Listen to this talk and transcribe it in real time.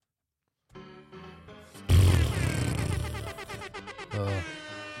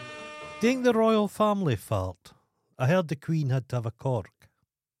Do you think the royal family fart? I heard the Queen had to have a cork.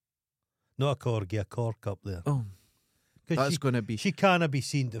 Not a corgi, a cork up there. Oh, that's going to be... She can't be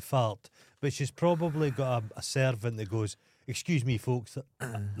seen to fart, but she's probably got a servant that goes, "Excuse me, folks,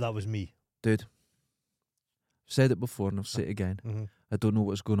 that was me." Dude, said it before and I'll say it again. Mm-hmm. I don't know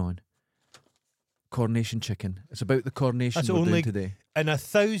what's going on. Coronation chicken. It's about the coronation That's we're only doing today. In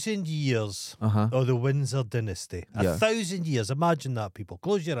 1,000 years of the Windsor dynasty. 1,000 years. Imagine that, people.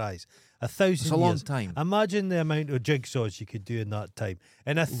 Close your eyes. 1,000 years. It's a long time. Imagine the amount of jigsaws you could do in that time.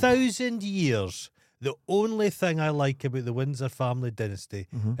 In 1,000 years, the only thing I like about the Windsor family dynasty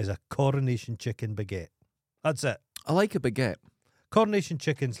is a coronation chicken baguette. That's it. I like a baguette. Coronation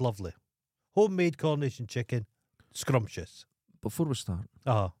chicken's lovely. Homemade coronation chicken, scrumptious. Before we start,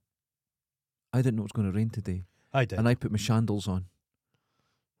 I didn't know it was going to rain today. I did. And I put my shandals on.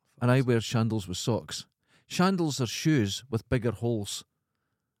 And I wear shandals with socks. Shandals are shoes with bigger holes.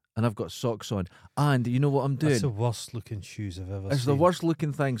 And I've got socks on. And you know what I'm doing? That's the worst looking shoes I've ever seen. It's the worst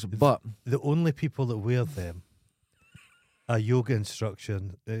looking things, but... The only people that wear them are yoga instructors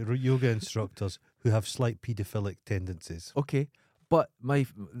who have slight paedophilic tendencies. Okay, but my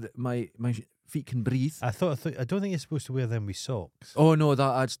feet can breathe. I don't think you're supposed to wear them with socks. Oh no,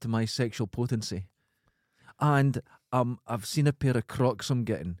 that adds to my sexual potency. And I've seen a pair of Crocs I'm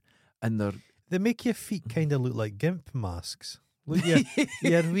getting, and they make your feet kind of look like gimp masks. Look,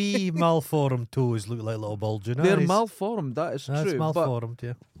 your wee malformed toes look like little bulging eyes. They're malformed, that's true. That's malformed,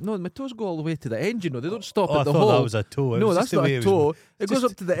 yeah. No, my toes go all the way to the end, you know. They don't stop at I the thought hole. That was a toe. No, that's not a toe. It goes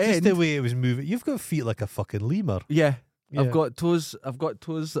up to the end. Just the way it was moving. You've got feet like a fucking lemur. Yeah. I've got toes that are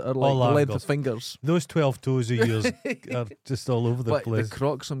like the length of fingers. Those 12 toes of yours are just all over the but place. The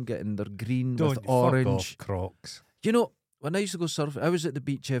Crocs I'm getting, they're green Don't with fuck orange. Off, Crocs. You know, when I used to go surfing, I was at the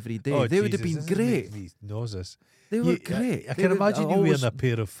beach every day. Oh, they would have been great. Nauseous. They were great. I can imagine you wearing a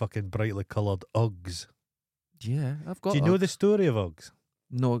pair of fucking brightly coloured Uggs. Yeah, I've got. Do you know the story of Uggs?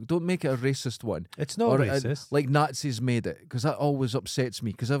 No, don't make it a racist one. It's not racist. Like Nazis made it, because that always upsets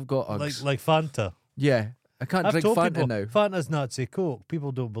me, because I've got Uggs. Like Fanta. Yeah. I can't drink Fanta people, now. Fanta's Nazi Coke.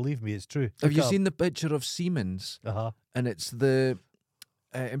 People don't believe me. It's true. Have you seen the picture of Siemens? And it's the...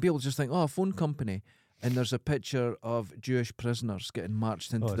 and people just think, a phone company. And there's a picture of Jewish prisoners getting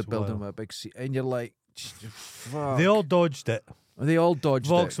marched into the building with a big seat. And you're like, fuck. They all dodged it. They all dodged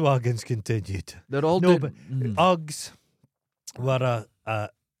Volkswagens continued. They're all Uggs were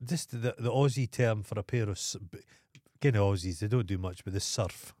just the Aussie term for a pair of... Aussies, they don't do much, but they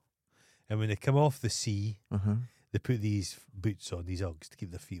surf. And when they come off the sea, they put these boots on, these Uggs, to keep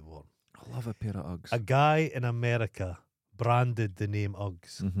their feet warm. I love a pair of Uggs. A guy in America branded the name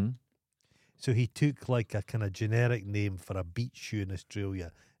Uggs. So he took like a kind of generic name for a beach shoe in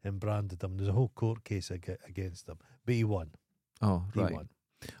Australia and branded them. There's a whole court case against them. But he won. Oh, right. He won.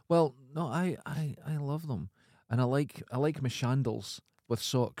 Well, no, I love them. And I like my sandals with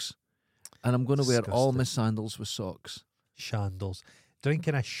socks. And I'm going to wear all my sandals with socks. Shandals.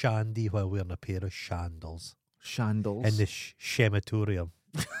 Drinking a shandy while wearing a pair of shandals. Shandals. In the shematorium.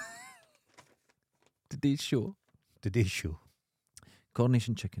 Today's show.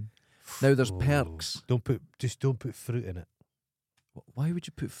 Coronation chicken. Now there's perks. Don't put fruit in it. Why would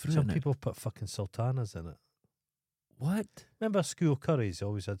you put fruit in it? Some people put fucking sultanas in it. What? Remember school curries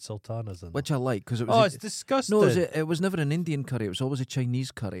always had sultanas in them? Which I like, because it was... it's disgusting. No, it was never an Indian curry. It was always a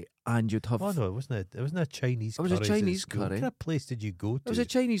Chinese curry, and you'd have... Oh no, it wasn't a Chinese curry. It was a Chinese curry. What kind of place did you go to? It was a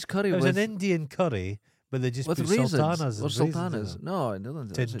Chinese curry. It was an Indian curry, but they just with put raisins sultanas or and sultanas. In No, it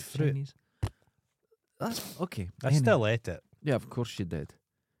was tinned fruit. Chinese. That's okay. I still ate it. Yeah, of course you did.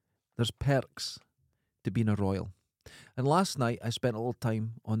 There's perks to being a royal. And last night I spent a little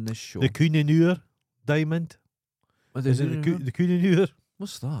time on this show. The Koh-i-Noor diamond. Is it the Koh-i-Noor?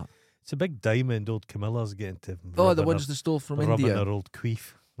 What's that? It's a big diamond old Camilla's getting to. The ones they stole from India. India. Rubbing their old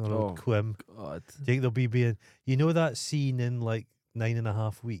queef, their old quim. God. Do you think they'll be being... You know that scene in like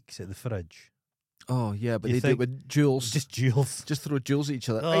 9.5 Weeks at the fridge? Oh, yeah, but they do it with jewels. Just jewels. Just throw jewels at each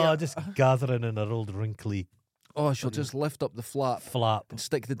other. Oh, just gathering in her old wrinkly... Oh, she'll just lift up the flap. And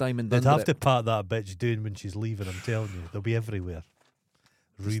stick the diamond They'd under have it. to pat that bitch down when she's leaving, I'm telling you. They'll be everywhere.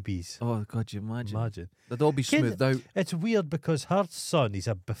 Rubies. Oh, God, you imagine. They'd all be Kid, smoothed out. It's weird because her son, he's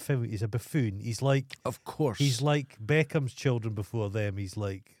a buffoon. He's like... Of course. He's like Beckham's children before them. He's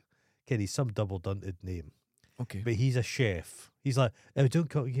like... Kid, he's some double-dunted name. Okay. But he's a chef. He's like, oh, don't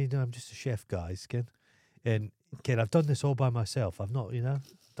call... I'm just a chef, guys, kid. And, kid, I've done this all by myself. I've not,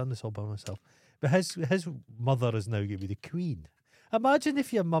 done this all by myself. But his mother is now going to be the queen. Imagine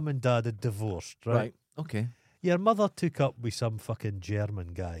if your mum and dad had divorced, right? Right, okay. Your mother took up with some fucking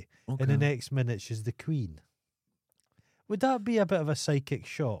German guy. Okay. And the next minute she's the queen. Would that be a bit of a psychic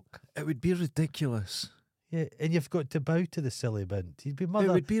shock? It would be ridiculous. Yeah, and you've got to bow to the silly bint. You'd be mother.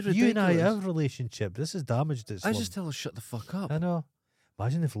 It would be ridiculous. You and I, our relationship, this is damaged. I just tell her, shut the fuck up. I know.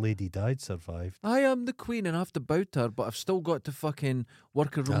 Imagine if Lady Di survived. I am the queen and I have to bow to her, but I've still got to fucking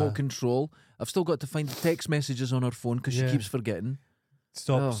work a remote control. I've still got to find the text messages on her phone because she keeps forgetting.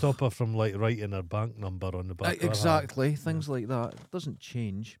 Stop her from like writing her bank number on the back. Exactly, things like that. It doesn't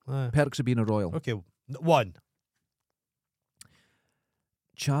change. Perks of being a royal. Okay, 1.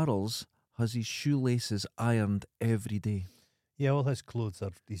 Charles has his shoelaces ironed every day. Yeah, all his clothes are.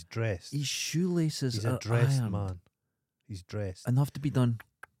 He's dressed. His shoelaces He's are a dressed ironed. man. He's dressed. And they have to be done.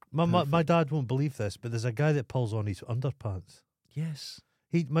 My dad won't believe this, but there's a guy that pulls on his underpants. Yes.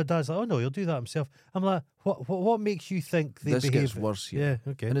 My dad's like, oh no, he'll do that himself. I'm like, what makes you think they this behave? Gets worse. Yeah,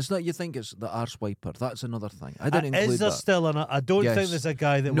 okay. And it's not you think it's the arse wiper. That's another thing. I didn't include Is there that. still I don't think there's a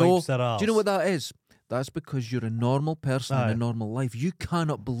guy that wipes their arse. Do you know what that is? That's because you're a normal person in a normal life. You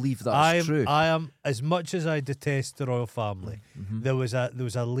cannot believe that's true. I am, as much as I detest the royal family, there was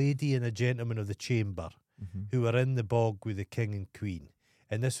a lady and a gentleman of the chamber who were in the bog with the king and queen.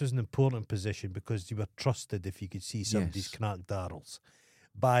 And this was an important position because you were trusted if you could see somebody's knack darrels.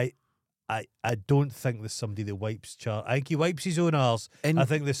 I don't think there's somebody that wipes Charles. I think he wipes his own arse. I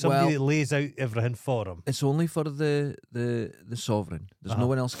think there's somebody that lays out everything for him. It's only for the sovereign. There's no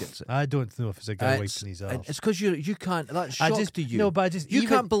one else gets it. I don't know if it's a guy wiping his arse. It's because you can't. That's shock to you. No, but I just you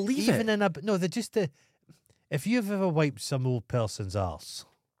can't believe even it. If you've ever wiped some old person's arse,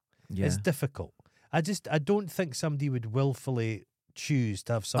 it's difficult. I don't think somebody would willfully choose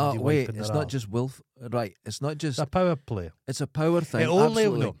to have somebody wiping their arse. It's not just right. It's not just a power play. It's a power thing.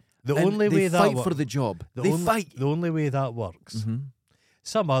 Absolutely. The only way that fight for the job. They fight. The only way that works.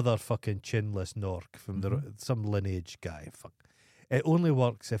 Some other fucking chinless nork from some lineage guy. Fuck. It only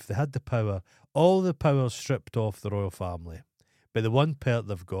works if they had the power. All the power stripped off the royal family. But the one perk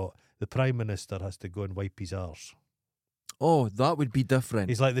they've got, the Prime Minister has to go and wipe his arse. Oh, that would be different.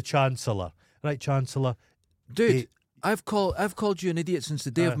 He's like the Chancellor. Right, Chancellor? Dude, I've called you an idiot since the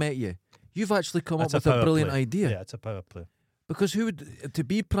day I've met you. You've actually come up with a brilliant idea. Yeah, it's a power play. Because who would, to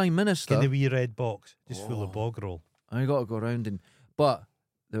be Prime Minister... In the wee red box, just full of bog roll. I got to go around but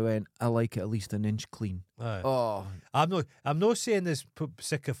they went, I like it at least an inch clean. Aye. Oh. I'm not saying there's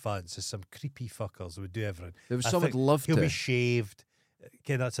sycophants, there's some creepy fuckers who would do everything. There was someone would love he'll be shaved.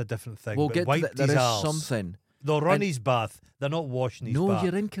 Okay, that's a different thing. We'll but get to that. There is something. They'll run his bath. They're not washing his bath. No,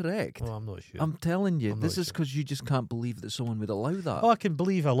 you're incorrect. Oh, I'm not sure. I'm telling you, this is because you just can't believe that someone would allow that. Oh, I can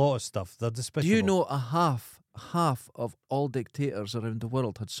believe a lot of stuff. They're despicable. Do you know half of all dictators around the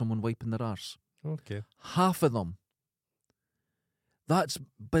world had someone wiping their arse? Okay. Half of them. That's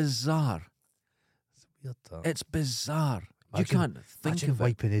bizarre. It's weird, that. It's bizarre. You can't think of it.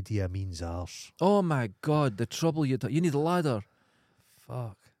 Wiping Idi Amin's arse. Oh my God, the trouble you need a ladder.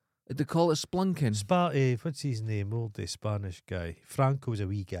 Fuck. They call it splunking. What's his name? Old Spanish guy. Franco's a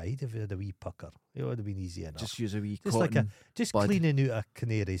wee guy. He'd have had a wee pucker. It would have been easy enough. Just use a wee just cotton just bud. Cleaning out a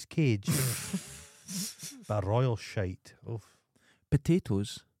canary's cage. A royal shite. Oof.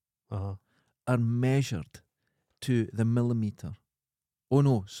 Potatoes are measured to the millimetre. Oh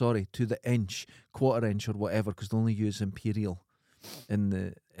no, sorry, to the inch, quarter inch or whatever, because they only use imperial.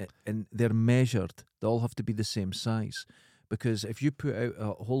 And they're measured. They all have to be the same size. Because if you put out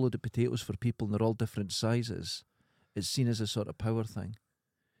a whole load of potatoes for people and they're all different sizes, it's seen as a sort of power thing.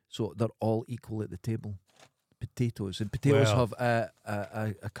 So they're all equal at the table. Potatoes. And potatoes have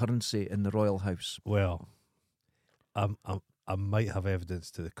a currency in the royal house. Well, I might have evidence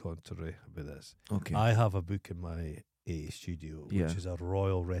to the contrary about this. Okay. I have a book in my studio, which is a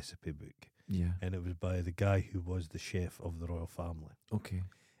royal recipe book. Yeah. And it was by the guy who was the chef of the royal family. Okay.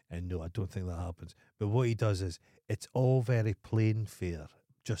 And no, I don't think that happens. But what he does is, it's all very plain fare,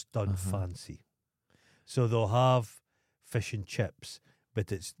 just done fancy. So they'll have fish and chips,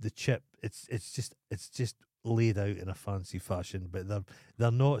 but it's the chip. It's just laid out in a fancy fashion. But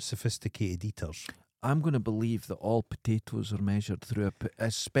they're not sophisticated eaters. I'm going to believe that all potatoes are measured through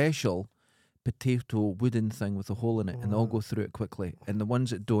a special potato wooden thing with a hole in it, and they all go through it quickly. And the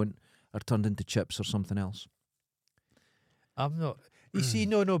ones that don't are turned into chips or something else. I'm not. You see,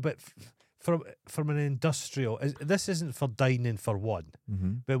 no, but from an industrial, this isn't for dining for one.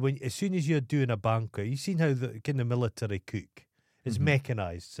 But as soon as you're doing a banquet, you've seen how the kind of military cook, it's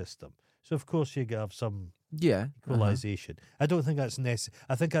mechanized system. So of course you have some equalization. I don't think that's necessary.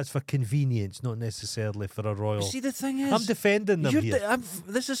 I think that's for convenience, not necessarily for a royal. See, the thing is, I'm defending them here.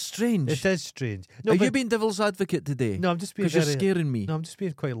 This is strange. It is strange. No, Are you being devil's advocate today? No, I'm just being. Because you're scaring me. No, I'm just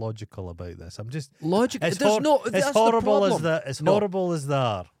being quite logical about this. I'm just logical. As horrible as they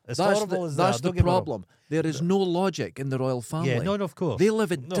are, As horrible as that. That's the problem. There is no logic in the royal family. Yeah, no, of course. They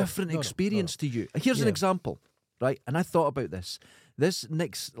live a different experience to you. Here's an example, right? And I thought about this. This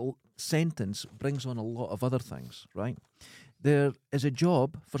next sentence brings on a lot of other things, right? There is a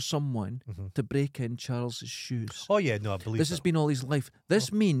job for someone to break in Charles's shoes. Oh, yeah, no, I believe this has been all his life.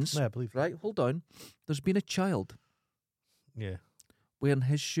 This means, I believe right, hold on, there's been a child wearing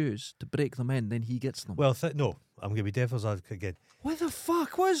his shoes to break them in, then he gets them. Well, no, I'm going to be devil's advocate again. What the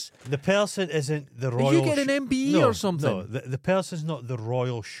fuck was? The person isn't the royal... Are you getting an MBE or something? No, the person's not the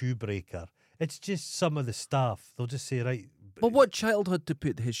royal shoe breaker. It's just some of the staff. They'll just say, right... But what child had to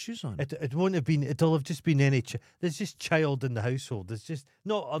put his shoes on? It won't have been... It'll have just been any... There's just child in the household. There's just...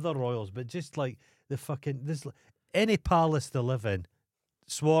 Not other royals, but just like the fucking... There's any palace they live in,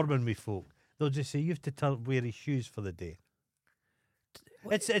 swarming with folk, they'll just say, you have to wear his shoes for the day.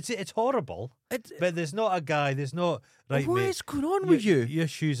 It's horrible, but there's not a guy, there's not... Right, what mate, is going on with you? Your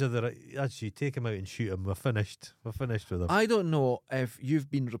shoes are the right... Actually, take him out and shoot him. We're finished with them. I don't know if you've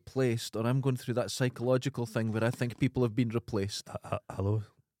been replaced or I'm going through that psychological thing where I think people have been replaced. Hello,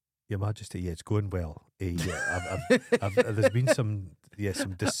 Your Majesty. Yeah, it's going well. There's been some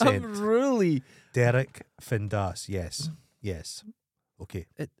dissent. I'm really... Derek Findas, yes. Okay.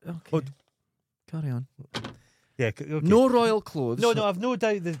 Carry on. Yeah, okay. No royal clothes. No, I've no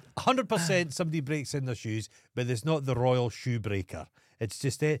doubt that 100% somebody breaks in their shoes, but there's not the royal shoe breaker. It's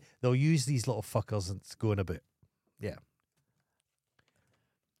just they'll use these little fuckers and it's going about. Yeah.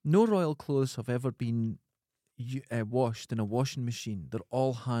 No royal clothes have ever been washed in a washing machine. They're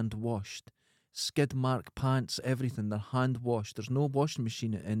all hand washed. Skid mark pants, everything, they're hand washed. There's no washing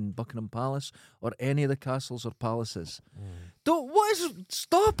machine in Buckingham Palace or any of the castles or palaces.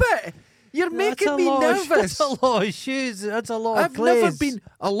 Stop it! You're making me nervous. That's a lot of shoes. That's a lot of clothes.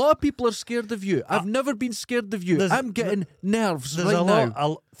 A lot of people are scared of you. I've never been scared of you. I'm getting nerves right now.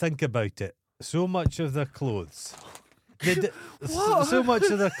 I'll think about it. So much of their clothes. So much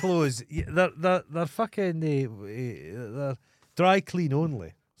of their clothes. They're fucking. They're dry clean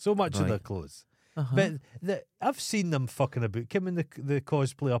only. So much of their clothes. But I've seen them fucking about. Kim in the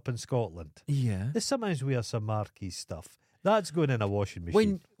cosplay up in Scotland. Yeah. They sometimes wear some marquee stuff. That's going in a washing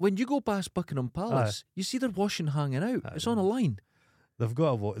machine. When you go past Buckingham Palace, you see their washing hanging out. It's on a line. They've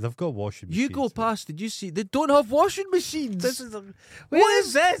got washing machines. You go past, did you see? They don't have washing machines. Where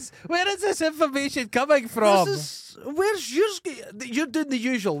is this? Where is this information coming from? Where's yours? You're doing the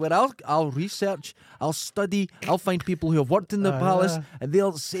usual. Where I'll research, I'll study, I'll find people who have worked in the palace, and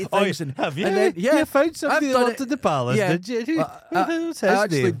they'll say things. Have you? And then, you found somebody who worked in the palace, did you? I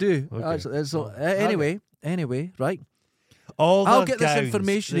actually do. Okay. Anyway, right. I'll get this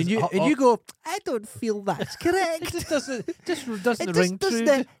information, and you go, I don't feel that's correct. It just doesn't it ring just true.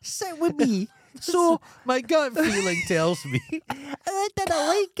 doesn't sit with me. So my gut feeling tells me I didn't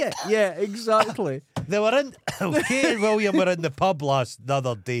like it. Yeah, exactly. They were Kate and William were in the pub the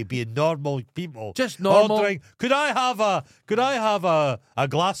other day, being normal people, just normal. Ordering, could I have a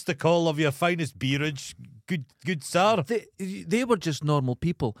glass to call of your finest beerage? Good sir. They were just normal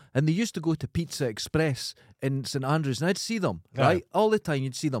people, and they used to go to Pizza Express in St Andrews, and I'd see them right all the time.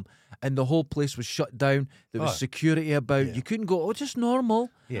 You'd see them, and the whole place was shut down. There was security about. Yeah. You couldn't go. Oh, just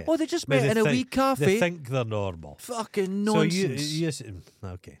normal. Yeah. Oh, they just met in a wee cafe. They think they're normal. Fucking nonsense. So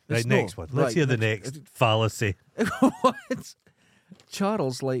okay. Right, next one. Let's hear the next fallacy. What?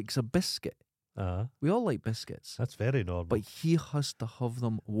 Charles likes a biscuit. We all like biscuits. That's very normal. But he has to have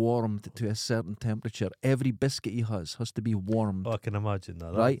them warmed to a certain temperature. Every biscuit he has to be warmed. Oh, I can imagine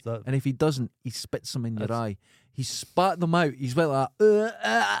that. Right? And if he doesn't, he spits them in your eye. He spat them out. He's like,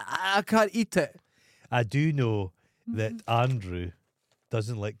 I can't eat it. I do know that Andrew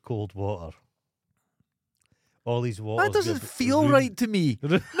doesn't like cold water. All these waters. That doesn't feel right to me.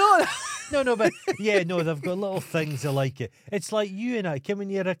 No, but they've got little things that like it. It's like you and I, Kim, when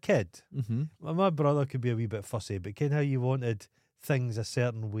you're a kid. Mm-hmm. Well, my brother could be a wee bit fussy, but Ken, how you wanted things a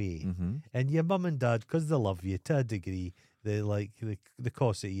certain way. Mm-hmm. And your mum and dad, because they love you to a degree, they like the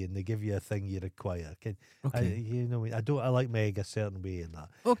cost of you and they give you a thing you require. Okay. I like my egg a certain way and that.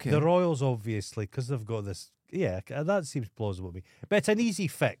 Okay. The Royals, obviously, because they've got this, that seems plausible to me. But it's an easy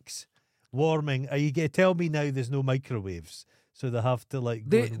fix. Warming. Are you going to tell me now there's no microwaves? So they have to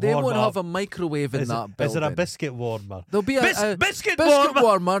They won't have a microwave in that building. Is there a biscuit warmer? There'll be a biscuit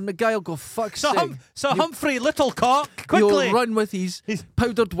warmer, and the guy will go, fuck's sake. So Humphrey Littlecock, quickly. He'll run with his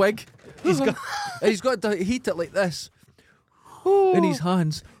powdered wig. He's got to heat it like this in his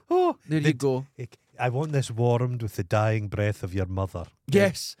hands. There you go. I want this warmed with the dying breath of your mother.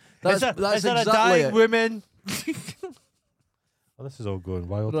 Yes, that's is there exactly a dying it. woman? Oh, this is all going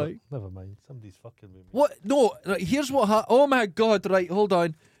wild. Right. Never mind. Somebody's fucking with me. What? No. Right. Here's what. Oh my God. Right. Hold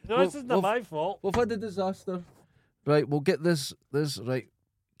on. No, this isn't my fault. We've had a disaster. Right. We'll get this. Right.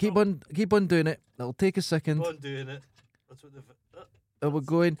 Keep on doing it. It'll take a second. Keep on doing it. That's what We're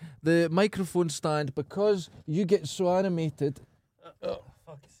going. The microphone stand, because you get so animated.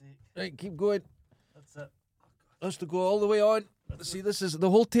 Fuck's sake. Right. Keep going. That's it. Has to go all the way on. See, this is the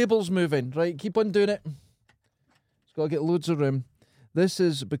whole table's moving. Right, keep on doing it. It's got to get loads of room. This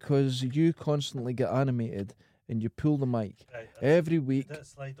is because you constantly get animated and you pull the mic Right, every week. That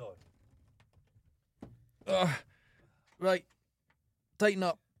slide on. Right, tighten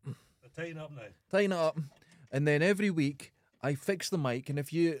up. Tighten up now. Tighten it up, and then every week I fix the mic. And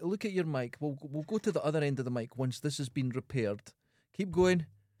if you look at your mic, we'll go to the other end of the mic once this has been repaired. Keep going.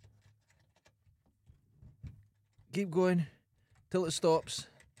 Keep going till it stops.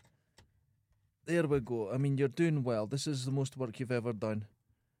 There we go. I mean, you're doing well. This is the most work you've ever done.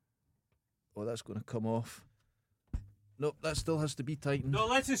 Oh, that's going to come off. Nope, that still has to be tightened. No,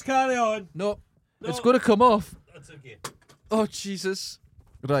 let's just carry on. Nope, No. it's going to come off. That's okay. Oh, Jesus.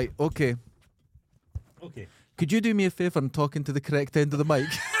 Right, okay. Okay. Could you do me a favour and talk into the correct end of the mic?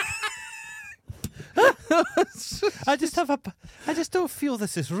 I just don't feel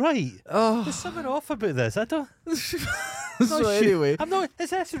this is right. Oh. There's something off about this. I don't. So anyway. I'm not. Is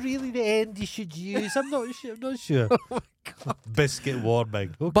this really the end you should use? I'm not sure. I'm not sure. Oh my God. Biscuit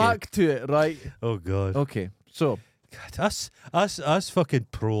warming. Okay. Back to it, right? Oh God. Okay, so. God, us fucking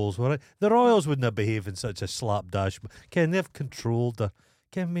pros. Right? The Royals wouldn't have behaved in such a slapdash. Ken, they've controlled the.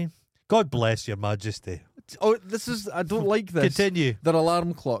 Ken, I mean, God bless your Majesty. Oh, this is. I don't like this. Continue. Their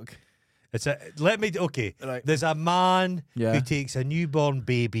alarm clock. Okay. Right. There's a man Yeah. who takes a newborn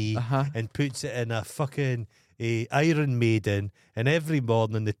baby and puts it in a fucking Iron Maiden, and every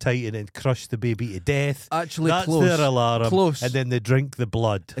morning they tighten it and crush the baby to death. Actually, That's close. their alarm. Close. And then they drink the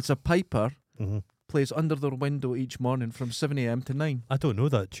blood. It's a piper. Mm-hmm. Plays under their window each morning from 7 a.m. to 9. I don't know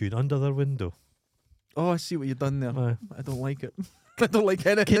that tune. Under their window. Oh, I see what you've done there. Aye. I don't like it. I don't like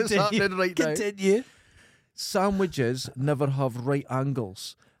anything that's happening right now. Continue. Sandwiches never have right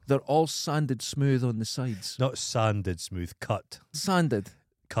angles. They're all sanded smooth on the sides. Not sanded smooth. Cut. Sanded.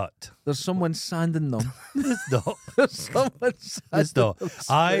 Cut. There's someone sanding them. It's not. There's someone sanding It's not. them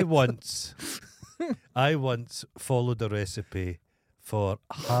I smooth. once followed a recipe for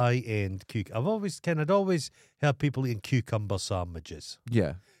high-end I'd always heard people eating cucumber sandwiches.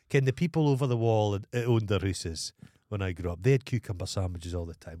 Yeah. Ken, the people over the wall that owned their houses when I grew up, they had cucumber sandwiches all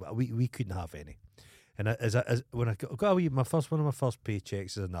the time. We couldn't have any. And when I got one of my first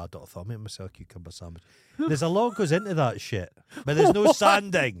paychecks as an adult, I thought, I'll make myself a cucumber sandwich. There's a lot goes into that shit, but there's no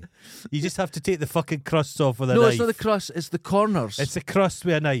sanding. You just have to take the fucking crusts off with a knife. No, it's not the crust. It's the corners. It's the crust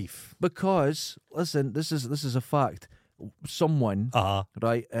with a knife. Because listen, this is a fact. Someone,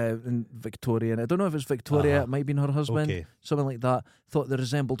 right, in Victoria, and I don't know if it's Victoria, it might have been her husband, Okay. something like that, thought they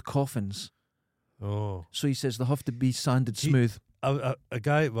resembled coffins. Oh. So he says they have to be sanded Gee, smooth. A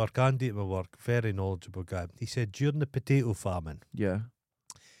guy at work, Andy at my work, very knowledgeable guy, he said during the potato famine, Yeah.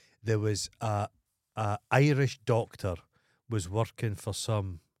 there was a Irish doctor was working for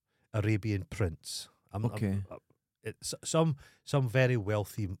some Arabian prince. Okay. It's some very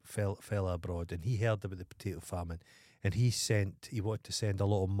wealthy fella abroad, and he heard about the potato famine, and he wanted to send a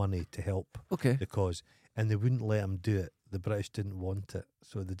lot of money to help Okay. the cause, and they wouldn't let him do it. The British didn't want it,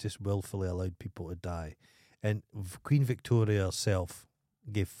 so they just willfully allowed people to die. And Queen Victoria herself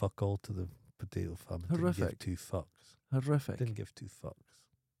gave fuck all to the potato famine. Horrific. Didn't give two fucks. Horrific. Didn't give two fucks.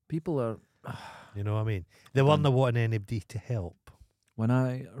 People are. You know what I mean? They weren't wanting anybody to help. When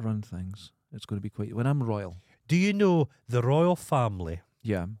I run things, it's going to be quite. When I'm royal. Do you know the royal family?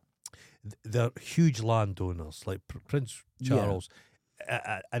 Yeah. They're huge landowners, like Prince Charles.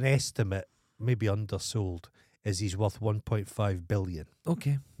 An estimate, maybe undersold, is he's worth 1.5 billion.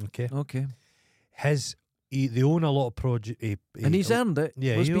 Okay. Okay. Okay. They own a lot of project, And he's earned it.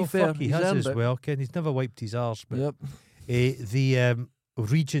 Yeah, Let's be fair. He He's has earned as it. well. Ken, he's never wiped his arse. But Yep. the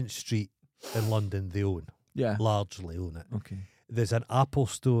Regent Street in London, they own. Yeah. Largely own it. Okay. There's an Apple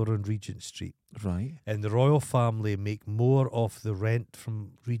store on Regent Street, Right. and the royal family make more off the rent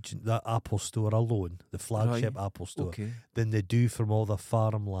from that Apple store alone, the flagship Apple store, Okay. than they do from all the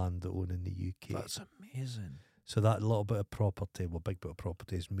farmland they own in the UK. That's amazing. So that little bit of property, big bit of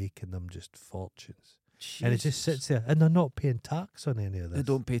property, is making them just fortunes. And it just sits there, and they're not paying tax on any of this. They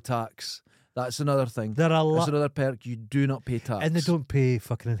don't pay tax. That's another thing. They're a That's another perk. You do not pay tax. and they don't pay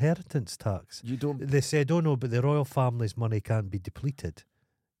fucking inheritance tax. You don't. They said, oh no, but the royal family's money can't be depleted.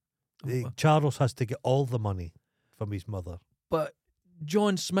 Oh, Charles has to get all the money from his mother. But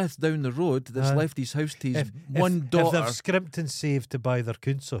John Smith down the road that's left his house to his daughter. If they've scrimped and saved to buy their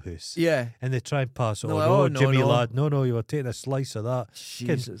council house, and they try and pass it on, like, Jimmy lad, no, you were taking a slice of that.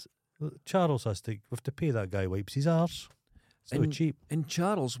 Jesus. Charles has to, we have to pay that guy wipes his arse. It's so cheap. In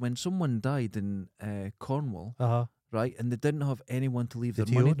Charles, when someone died in Cornwall, right, and they didn't have anyone to leave their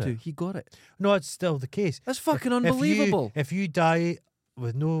money to, he got it. No, it's still the case. That's fucking unbelievable. If you die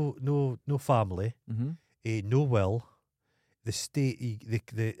with no family, no will, the state,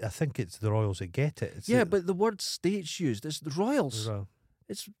 I think it's the royals that get it. But the word state's used. It's the royals.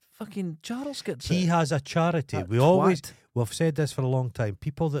 It's fucking Charles gets it. He has a charity. We've said this for a long time.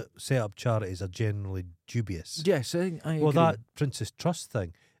 People that set up charities are generally dubious. Yes, I agree. Well, that Princess Trust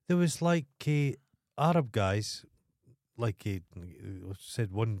thing, there was like Arab guys, like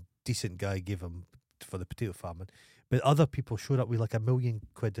said one decent guy gave him for the potato famine, but other people showed up with like £1 million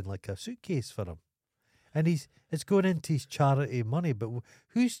in like a suitcase for him. And it's going into his charity money, but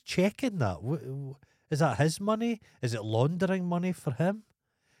who's checking that? Is that his money? Is it laundering money for him?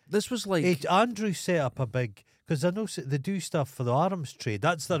 This was like... Andrew set up a big... Because I know they do stuff for the arms trade.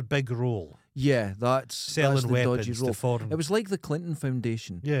 That's their big role. Yeah, that's selling the weapons dodgy role. to foreign... It was like the Clinton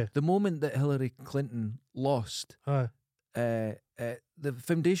Foundation. Yeah. The moment that Hillary Clinton lost, the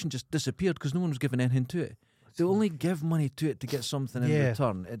foundation just disappeared because no one was giving anything to it. They only give money to it to get something in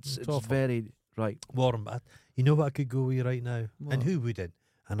return. It's very... Right. Warm. You know what I could go with right now? What? And who wouldn't?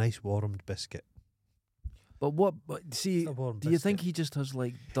 A nice warmed biscuit. But see, do you think he just has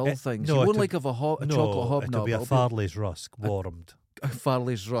like dull things? No, he won't like have a chocolate hobnob. It'll be a Farley's rusk, warmed. A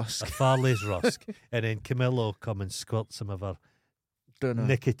Farley's rusk. A Farley's rusk. And then Camilla will come and squirt some of her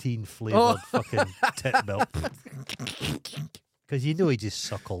nicotine flavoured fucking tit milk. Because you know he just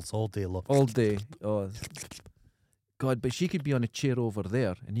suckles all day long. All day. Oh, God, but she could be on a chair over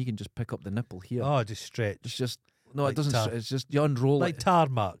there and he can just pick up the nipple here. Oh, just stretch. It's just, no, like it doesn't, it's just, you unroll like it.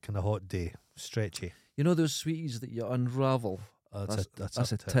 tarmac on a hot day. Stretchy. You know those sweeties that you unravel?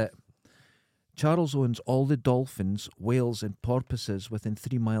 That's a tip. Charles owns all the dolphins, whales and porpoises within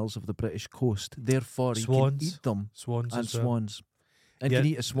 3 miles of the British coast. Therefore, he can eat them. Swans and as well. swans. And can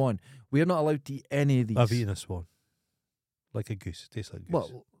eat a swan. We're not allowed to eat any of these. I've eaten a swan. Like a goose. It tastes like a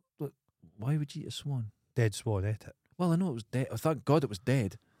goose. Well, why would you eat a swan? Dead swan ate it. Well, I know it was dead. Oh, thank God it was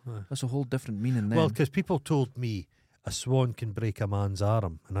dead. That's a whole different meaning then. Well, because people told me a swan can break a man's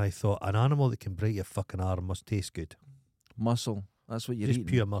arm, and I thought an animal that can break your fucking arm must taste good. Muscle. That's what you're eating.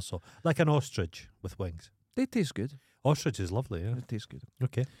 Just pure muscle. Like an ostrich with wings. They taste good. Ostrich is lovely, yeah. They taste good.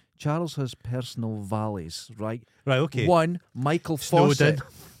 Okay. Charles has personal valets, right? Right, okay. One, Michael Snowden. Fawcett.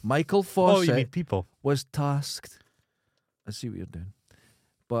 Michael Fawcett. Oh, you mean people? Was tasked. I see what you're doing.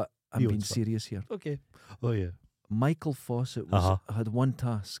 But I'm being serious here. Okay. Oh, yeah. Michael Fawcett had one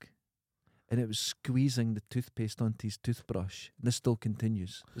task, and it was squeezing the toothpaste onto his toothbrush. And this still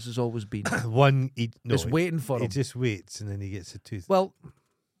continues. This has always been. It's waiting for him. He just waits, and then he gets the tooth. Well,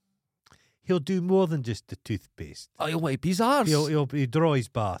 he'll do more than just the toothpaste. Oh, he'll wipe his arse. He'll draw his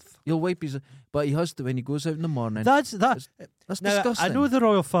bath. He'll wipe his... But he has to when he goes out in the morning. That's now, disgusting. I know the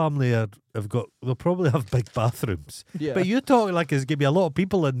royal family they'll probably have big bathrooms. Yeah. But you're talking like there's going to be a lot of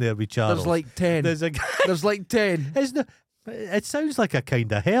people in there with Charles. There's like 10. There's like 10. It sounds like a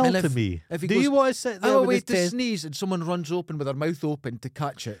kind of hell to me. Do you want to sit there wait to sneeze and someone runs open with their mouth open to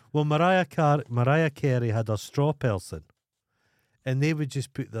catch it? Well, Mariah Carey had her straw person. And they would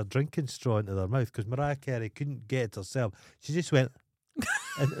just put their drinking straw into their mouth because Mariah Carey couldn't get it herself. She just went,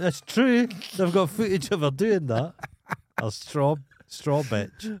 and that's true. They've got footage of her doing that. A straw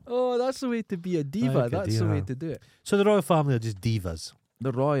bitch. Oh, that's the way to be a diva. That's the way to do it. So the royal family are just divas.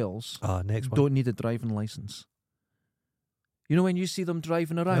 The royals don't need a driving licence. You know when you see them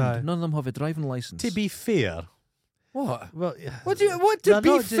driving around, none of them have a driving licence. To be fair. What? Well, to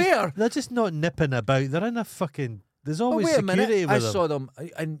be fair? They're just not nipping about. They're in a fucking... There's always wait a security minute. with I them. saw them,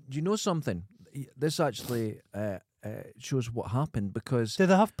 and you know something? This actually shows what happened because... Do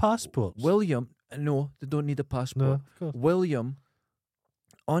they have passports? William... No, they don't need a passport. No, William,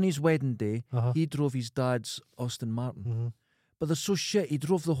 on his wedding day, he drove his dad's Aston Martin. Mm-hmm. But they're so shit, he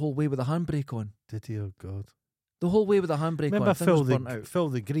drove the whole way with a handbrake on. Did he? Oh, God. The whole way with a handbrake on. Remember Phil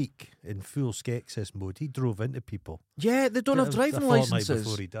the Greek in full Skexis mode? He drove into people. Yeah, they don't have driving licenses.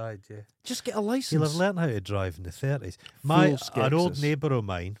 Before he died, yeah. Just get a license. He'll have learned how to drive in the 30s. An old neighbour of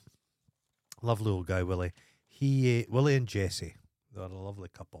mine, lovely old guy, Willie, Willie and Jessie, they're a lovely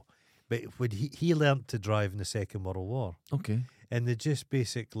couple. But when he learnt to drive in the Second World War. Okay. And they just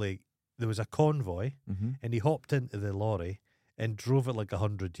basically, there was a convoy, and he hopped into the lorry and drove it like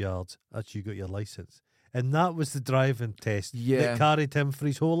 100 yards. That's you got your licence. And that was the driving test that carried him for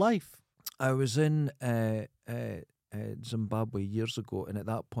his whole life. I was in Zimbabwe years ago, and at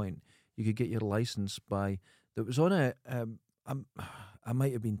that point you could get your license by. It was on a. I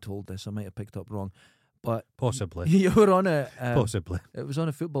might have been told this. I might have picked up wrong, but possibly you were on a. Possibly. It was on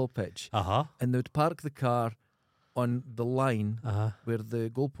a football pitch. Uh-huh. And they would park the car on the line Uh-huh. where the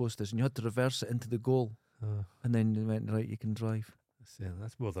goalpost is, and you had to reverse it into the goal. And then they went, right, you can drive. Yeah,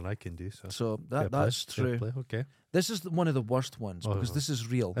 that's more than I can do. So that's true. Okay. This is one of the worst ones because this is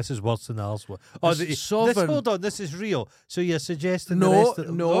real. This is worse than ours. Oh, hold on. This is real. So you're suggesting no.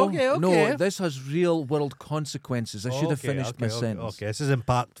 Okay. This has real world consequences. I should have finished my sentence. Okay, this is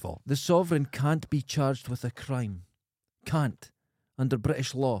impactful. The sovereign can't be charged with a crime. Can't under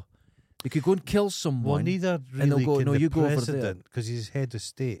British law. They could go and kill someone. Well, neither really and they'll go, can no, the you go over there. president because he's head of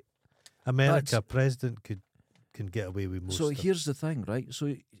state. America, president can get away with most. So stuff. here's the thing, right?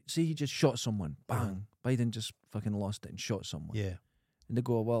 So say he just shot someone, bang. Biden just fucking lost it and shot someone. Yeah. And they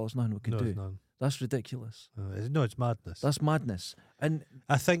go, well, there's nothing we can do. None. That's ridiculous. No, it's madness. That's madness. And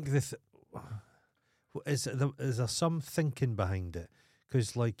I think is there some thinking behind it?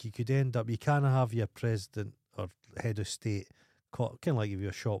 Because like you could end up, you can't have your president or head of state caught, kind of like if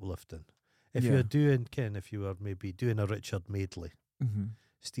you're shoplifting. If you're doing, if you were maybe doing a Richard Madeley,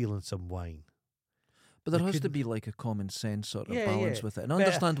 stealing some wine. But there has to be like a common sense sort of balance with it. And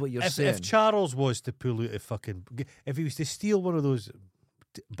understand what you're saying. If Charles was to pull out a fucking... If he was to steal one of those...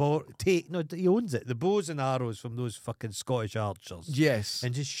 he owns it. The bows and arrows from those fucking Scottish archers. Yes.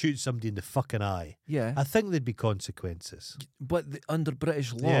 And just shoot somebody in the fucking eye. Yeah. I think there'd be consequences. But under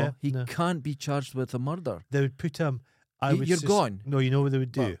British law, he can't be charged with a murder. They would put him... You're gone. No, you know what they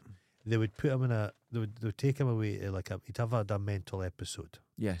would do? They would put him in a... They would take him away to he'd have a mental episode.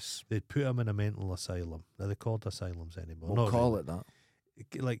 Yes. They'd put him in a mental asylum. Are they called asylums anymore? We'll call it that.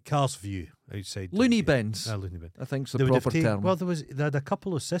 Like Cars View outside. Loony bins. Loony bin. I think's the proper term. Well, they had a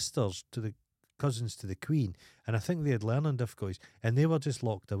couple of sisters cousins to the Queen, and I think they had learning difficulties, and they were just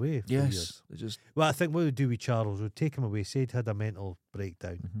locked away for years. Well, I think what we'd do with Charles would take him away, say he'd had a mental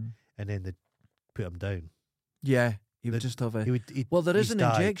breakdown, and then they'd put him down. Yeah. He would just have a... there is an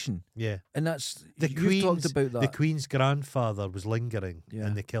injection. Yeah. And that's... You've talked about that. The Queen's grandfather was lingering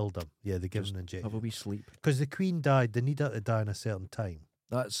and they killed him. Yeah, they gave him an injection. Have a wee sleep. Because the Queen died, they need her to die in a certain time.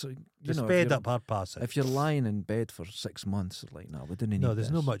 That's... Just bed up, hard passing. If you're lying in bed for 6 months, like, no, we didn't need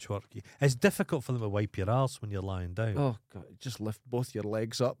there's no much work. It's difficult for them to wipe your arse when you're lying down. Oh, God. Just lift both your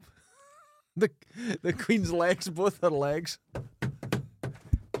legs up. The Queen's legs, both her legs.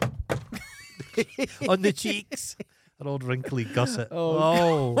 On the cheeks. An old wrinkly gusset.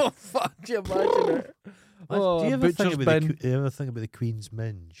 Oh, fuck, do you imagine it? Do you ever think about the Queen's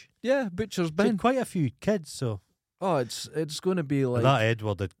minge? Yeah, butcher's bin. Quite a few kids, so... Oh, it's going to be like... That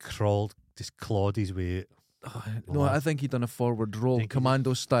Edward had just clawed his way... No, I think he done a forward roll,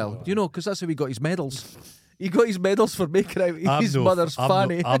 commando style. You know, because that's how he got his medals. He got his medals for making out his mother's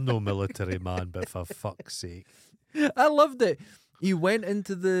fanny. I'm no military man, but for fuck's sake. I loved it. He went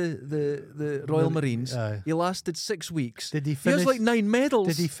into the Royal Marines. He lasted 6 weeks. Did he finish? He has like 9 medals.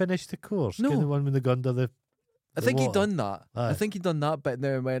 Did he finish the course? No. The one with the gun under the I think water? he done that. I think he done that bit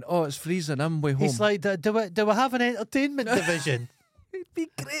now and went, oh, it's freezing, I'm way home. He's like, do we have an entertainment division? He'd be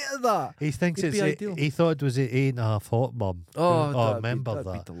great at that. He thinks He'd be ideal. He thought it was 8.5 hot, Mum. Oh, remember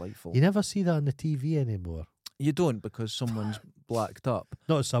that'd be delightful. You never see that on the TV anymore. You don't, because someone's blacked up.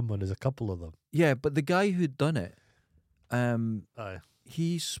 Not someone, there's a couple of them. Yeah, but the guy who'd done it,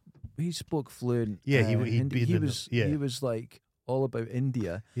 he spoke fluent. Yeah, he was like all about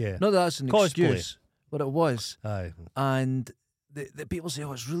India. Yeah, not that that's an cosplay. Excuse, but it was. Aye. And the people say,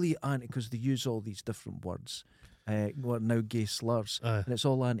 oh, it's really anti, because they use all these different words, what are now gay slurs, and it's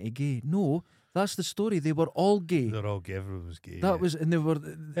all anti-gay. No, that's the story. They were all gay. They're all gay. Everyone was gay. That was, and they were.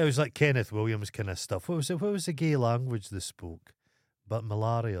 It was like Kenneth Williams kind of stuff. What was it? What was the gay language they spoke? But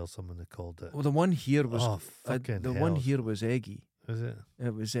malaria or something they called it. Well, the one here was one here was eggy. Was it?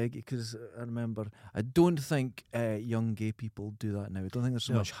 It was eggy because I remember. I don't think young gay people do that now. I don't think there's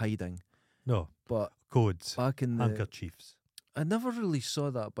so much hiding. No, but codes, back in the handkerchiefs. I never really saw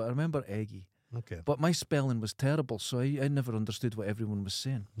that, but I remember eggy. Okay. But my spelling was terrible, so I never understood what everyone was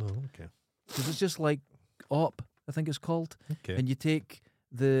saying. No, okay. Because it's just like op, I think it's called. Okay. And you take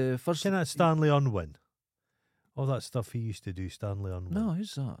the first. Isn't that Stanley Unwin? All that stuff he used to do, Stanley Unwin. No,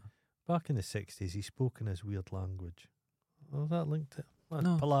 who's that? Back in the 60s, he spoke in his weird language. Oh, that linked to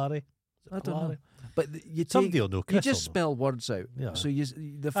no. Polari. I don't know. But somebody will know. You just spell words out. Yeah. So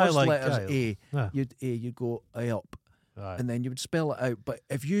the first letter's A. Yeah. You'd go up, and then you would spell it out. But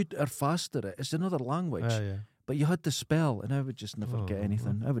if you are fast at it, it's another language. Yeah. But you had to spell, and I would just never get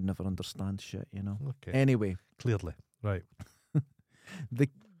anything. I would never understand shit, you know. Okay. Anyway, clearly, right. The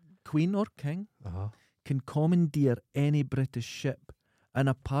Queen or King can commandeer any British ship. And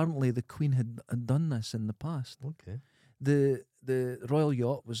apparently the Queen had done this in the past. Okay. The royal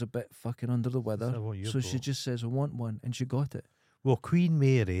yacht was a bit fucking under the weather, so she boat. just says, I want one, and she got it. Well, Queen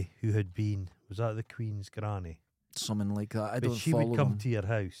Mary, who had been, was that the Queen's granny? Something like that. But she would come to your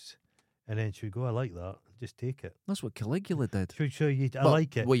house, and then she would go, I like that, just take it. That's what Caligula did. She would show you, I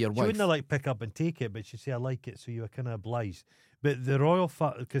like it. Well, your She wife. wouldn't like pick up and take it, but she'd say, I like it, so you were kind of obliged. But the royal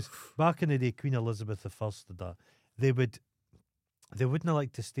because back in the day, Queen Elizabeth I did that, they wouldn't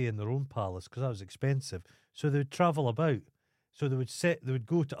like to stay in their own palace because that was expensive. So they would travel about. So they would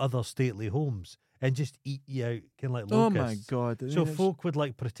go to other stately homes and just eat you out, kind of like locusts. Oh my God. So folk would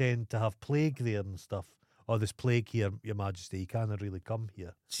like pretend to have plague there and stuff. Oh, there's plague here, Your Majesty, you can't really come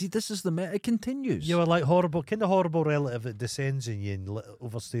here. See, this is it continues. You were like kind of horrible relative that descends on you and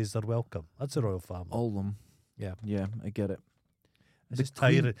overstays their welcome. That's a royal family. All of them. Yeah. Yeah, I get it. It's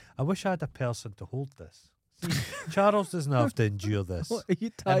tiring. I wish I had a person to hold this. See, Charles doesn't have to endure this. What, are you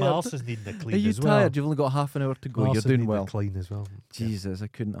tired? And my arse is needing a clean Are you as well. tired? You've only got half an hour to go. My You're arse is doing needing well. a clean as well. Jesus, I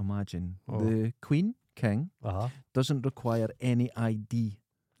couldn't imagine. Oh. The King doesn't require any ID.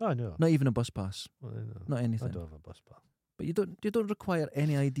 I know. Not even a bus pass. Well, no. Not I anything. don't have a bus pass. But you don't require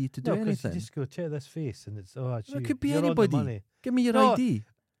any ID to do No, 'cause anything. you just go, check this face, and it's, oh, it's It you. could be You're on the anybody. money. Give me your No. ID.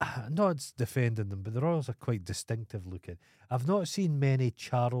 Not defending them, but the royals are quite distinctive looking. I've not seen many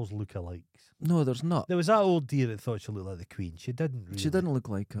Charles lookalikes. No, there's not. There was that old dear that thought she looked like the Queen. She didn't really. She didn't look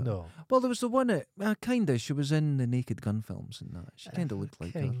like her. No. Well, there was the one that, kinda, she was in the Naked Gun films and that. She kinda looked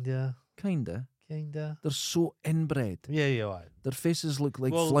like her. Kinda. They're so inbred. Yeah, right. Their faces look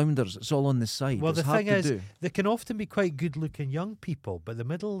like Well- flounders. It's all on the side. Well, it's the hard thing to is, do. they can often be quite good-looking young people, but the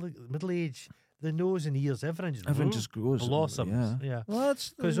middle age, the nose and ears, Everyone just grows. blossoms. Yeah. Well,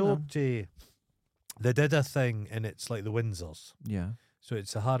 that's Because they did a thing, and it's like the Windsors. yeah. So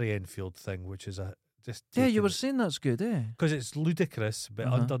it's a Harry Enfield thing, which is just Yeah, you were saying that's good, eh? because it's ludicrous, but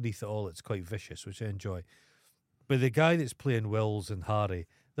Uh-huh. underneath it all, it's quite vicious, which I enjoy. But the guy that's playing Wills and Harry,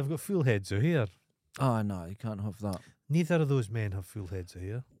 they've got full heads of hair. Oh, no, you can't have that. Neither of those men have full heads of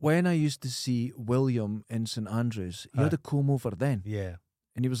hair. When I used to see William in St Andrews, he had Aye. a comb over then. Yeah.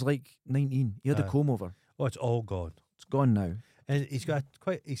 And he was like 19. He had a Aye. comb over. Oh, it's all gone. It's gone now. And he's got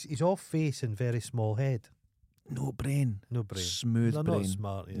he's all face and very small head. No brain. No brain. Smooth They're brain. not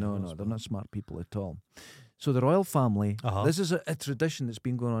smart. Yeah, No, smart. they're not smart people at all. So the royal family, Uh-huh. this is a tradition that's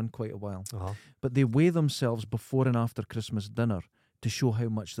been going on quite a while. Uh-huh. But they weigh themselves before and after Christmas dinner to show how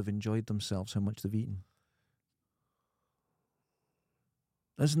much they've enjoyed themselves, how much they've eaten.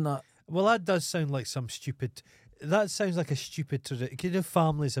 Isn't that? Well, that does sound like some stupid. That sounds like a stupid tradition. You know,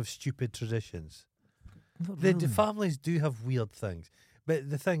 families have stupid traditions. The families do have weird things,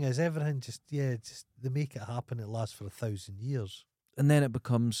 but the thing is, everything just they make it happen. It lasts for 1,000 years, And then it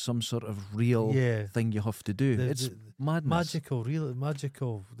becomes some sort of real thing you have to do. It's madness. magical, real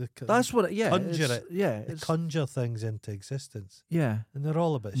magical. That's what. Conjure it's, it. Yeah, They it's, conjure things into existence, yeah. and they're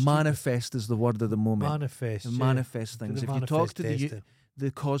all a bit stupid. Manifest is the word of the moment. Manifest, yeah. Manifest things. The If you talk to manifest the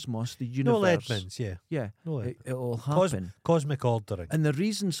cosmos, the Noel universe, Edmonds, yeah, Noel Edmonds. it'll happen. Cosmic ordering. And the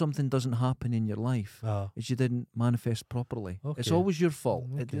reason something doesn't happen in your life is you didn't manifest properly. It's Okay. always your fault.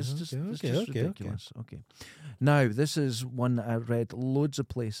 Okay, It's just okay. ridiculous. Okay. Now, this is one that I read loads of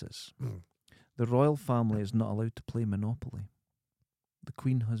places. The royal family is not allowed to play Monopoly. The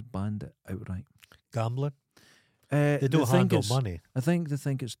Queen has banned it outright. Gambling. They don't handle money. I think they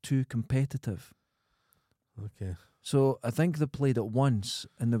think it's too competitive. Okay. So I think they played it once,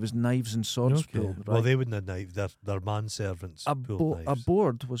 and there was knives and swords pulled. Right? Well, they wouldn't have knives. Their manservants pulled A knives.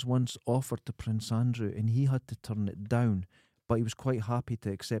 board was once offered to Prince Andrew, and he had to turn it down, but he was quite happy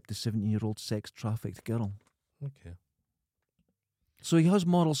to accept the 17-year-old sex-trafficked girl. Okay. So he has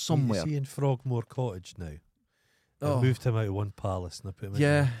morals somewhere. Is he in Frogmore Cottage now? They Oh. moved him out of one palace and they put him in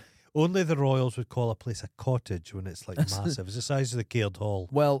Yeah. there. Only the royals would call a place a cottage when it's like massive. It's the size of the Caird Hall.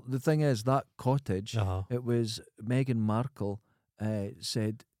 Well, the thing is, that cottage, Uh-huh. it was Meghan Markle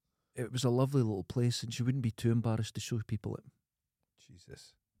said it was a lovely little place, and she wouldn't be too embarrassed to show people it.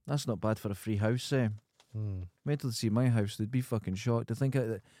 Jesus. That's not bad for a free house, eh? Wait till they see my house, they'd be fucking shocked to think,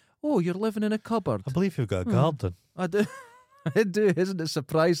 oh, you're living in a cupboard. I believe you've got a garden. I do. I do, isn't it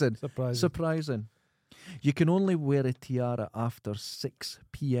surprising? Surprising. Surprising. You can only wear a tiara after 6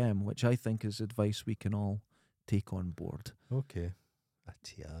 p.m, which I think is advice we can all take on board. Okay. A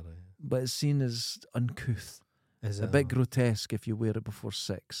tiara. But it's seen as uncouth. Is A it? bit grotesque if you wear it before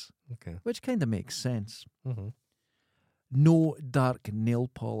 6, Okay. which kind of makes sense. Mm-hmm. No dark nail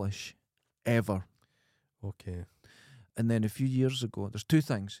polish, ever. Okay. And then a few years ago, there's two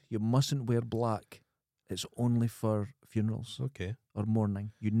things. You mustn't wear black It's only for funerals Okay. or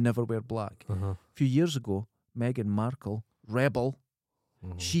mourning. You never wear black. Uh-huh. A few years ago, Meghan Markle, rebel,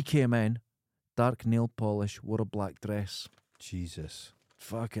 she came in, dark nail polish, wore a black dress. Jesus.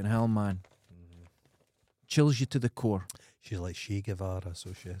 Fucking hell, man. Chills you to the core. She's like Che Guevara,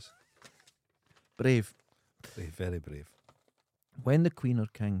 so she is. Brave. Brave, very brave. When the Queen or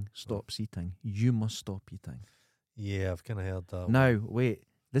King stops eating, you must stop eating. Yeah, I've kind of heard that. Now, wait.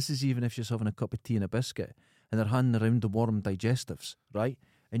 This is even if she's having a cup of tea and a biscuit and they're handing around the warm digestives, right?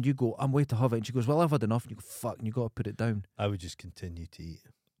 And you go, I'm way to have it. And she goes, well, I've had enough. And you go, fuck, and you got to put it down. I would just continue to eat.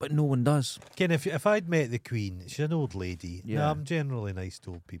 But no one does. Ken, if I'd met the Queen, she's an old lady. Yeah. No, I'm generally nice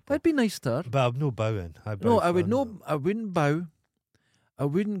to old people. I'd be nice to her. But I'm no bowing. I wouldn't bow. I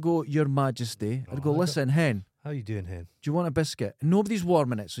wouldn't go, Your Majesty. I'd go, listen, hen. How you doing, hen? Do you want a biscuit? Nobody's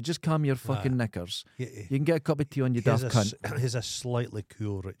warming it, so just calm your fucking knickers. You can get a cup of tea on your daft cunt. Here's a slightly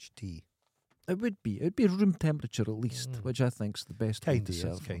cool, rich tea. It would be. It would be room temperature at least, which I think's the best way to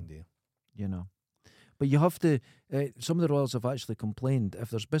serve. Kind of. You know. But you have to, some of the royals have actually complained, if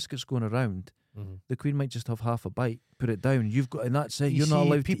there's biscuits going around, the Queen might just have half a bite, put it down, and that's it, you're not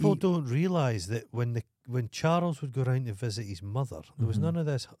allowed to eat. People don't realise that when Charles would go round to visit his mother, there was none of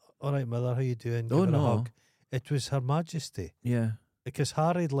this, all right, mother, how you doing? Give her a hug. It was Her Majesty. Yeah. Because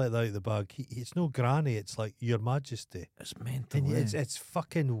Harry'd let that out the bag. It's no granny, it's like Your Majesty. It's mental. And it's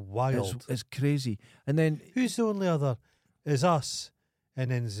fucking wild. It's crazy. And then... Who's the only other? Is us.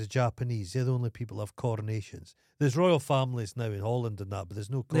 And then there's the Japanese. They're the only people who have coronations. There's royal families now in Holland and that, but there's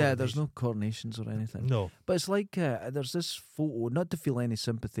no coronations. Yeah, there's no coronations or anything. No. But it's like, there's this photo, not to feel any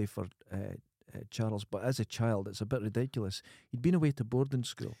sympathy for Charles, but as a child, it's a bit ridiculous. He'd been away to boarding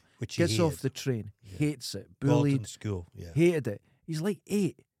school. Which he gets hated. off the train, hates it, Boarding bullied, school, hated it. He's like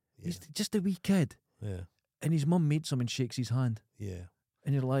 8. Yeah. He's just a wee kid. Yeah. And his mum meets him and shakes his hand. Yeah.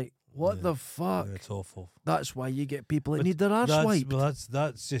 And you're like, what the fuck? Yeah, it's awful. That's why you get people that need their arse wiped. Well,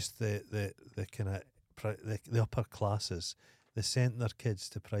 that's just the kind of the upper classes. They sent their kids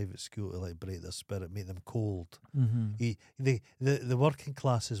to private school to like break their spirit, make them cold. The working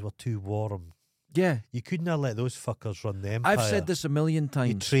classes were too warm. Yeah. You couldn't have let those fuckers run the empire. I've said this a million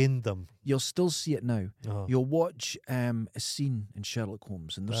times. You trained them. You'll still see it now. Uh-huh. You'll watch a scene in Sherlock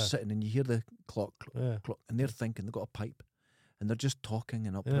Holmes and they're sitting and you hear the clock, and they're thinking, they've got a pipe and they're just talking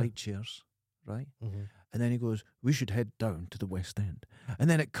in upright chairs, right? And then he goes, we should head down to the West End. And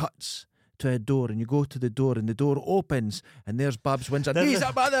then it cuts to a door and you go to the door and the door opens and there's Babs Windsor. He's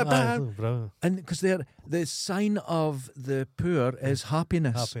a mother man. And because the sign of the poor is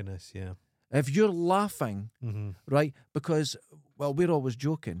happiness. Happiness, yeah. If you're laughing, right, because, well, we're always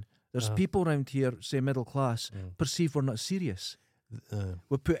joking. There's people around here, say middle class, perceive we're not serious.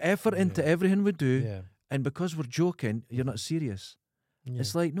 We put effort into everything we do, and because we're joking, you're not serious.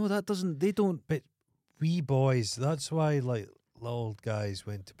 It's like, no, that doesn't, they don't. But we boys, that's why, like, the old guys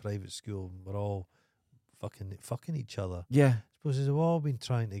went to private school and we're all fucking each other. Yeah. I suppose they've all been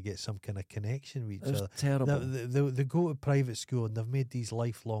trying to get some kind of connection with each other. Terrible. They go to private school and they've made these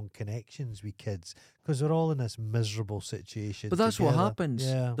lifelong connections with kids because they're all in this miserable situation. But that's together. what happens.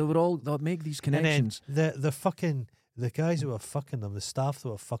 Yeah. They'll make these connections. And then the guys who were fucking them, the staff that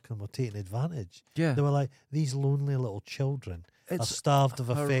were fucking them were taking advantage. Yeah. They were like, these lonely little children are starved of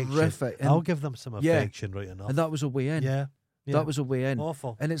affection. Horrific. I'll give them some affection, right enough. And that was a way in. Yeah. That was a way in.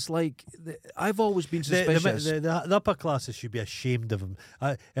 Awful. And it's like, I've always been suspicious. The upper classes should be ashamed of them.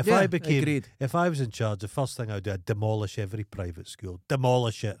 Agreed. If I was in charge, the first thing I would do, I'd demolish every private school.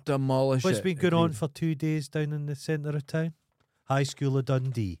 Demolish it. What's been going on for 2 days down in the centre of town? High School of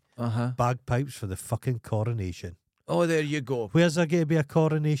Dundee. Bagpipes for the fucking Coronation. Oh, there you go. Where's there going to be a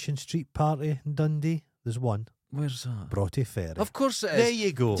Coronation Street party in Dundee? There's one. Where's that? Broughty Ferry. Of course it is. There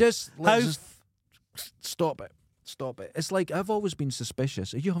you go. Stop it. Stop it. It's like, I've always been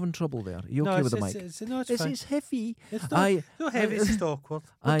suspicious. Are you having trouble there? Are you okay with the mic? It's fine. It's heavy. It's not heavy, it's just awkward.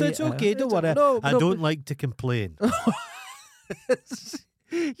 It's okay, don't worry. I don't like to complain.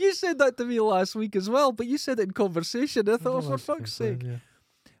 You said that to me last week as well, but you said it in conversation. I thought, for fuck's sake. Yeah.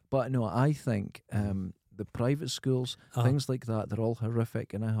 But no, I think the private schools, things like that, they're all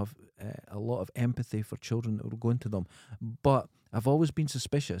horrific, and I have a lot of empathy for children that will go into them. But I've always been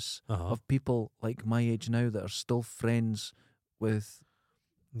suspicious of people like my age now that are still friends with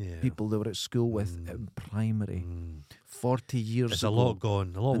people they were at school with in primary 40 years There's ago. a lot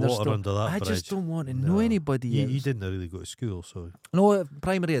gone, a lot of water under that bridge. I just don't want to know anybody You else. didn't really go to school, so... No,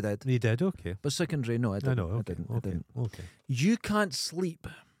 primary I did. You did, okay. But secondary, no, I didn't. I know, okay, I didn't. Okay. You can't sleep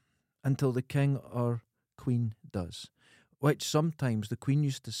until the king or queen does. Which sometimes the Queen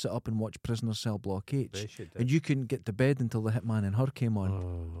used to sit up and watch Prisoner Cell Block H. And you couldn't get to bed until the Hitman and Her came on. Do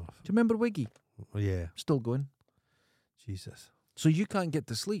you remember Wiggy? Yeah. Still going. Jesus. So you can't get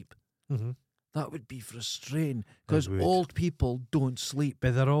to sleep. Mm-hmm. That would be frustrating because old people don't sleep.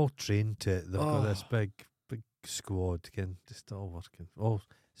 But they're all trained to it. They've got this big squad, just all working. All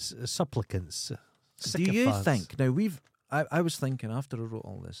supplicants. Do you think, now I was thinking after I wrote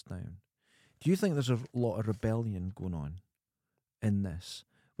all this down, do you think there's a lot of rebellion going on in this?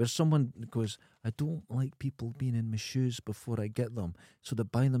 Where someone goes, I don't like people being in my shoes before I get them, so they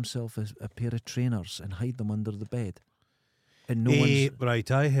buy themselves a pair of trainers and hide them under the bed. And no one's... Right,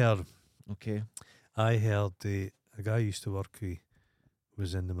 I heard a guy I used to work with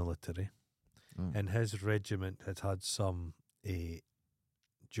was in the military, and his regiment had some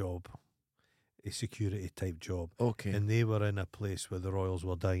job, a security type job. Okay. And they were in a place where the royals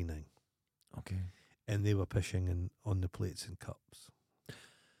were dining. Okay. And they were pissing on the plates and cups.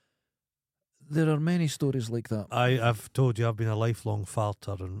 There are many stories like that. I've told you I've been a lifelong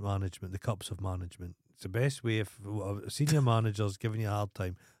farter in management, the cups of management. It's the best way if a senior manager's giving you a hard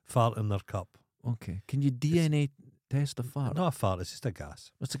time, fart in their cup. Okay. Can you DNA test a fart? Not a fart, it's just a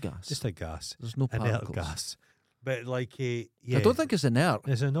gas. It's a gas. Just a gas. There's no particles. Inert gas. But like, yeah. I don't think it's inert.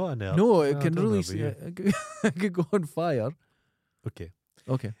 Is it not inert? No, it can really... It could go on fire. Okay.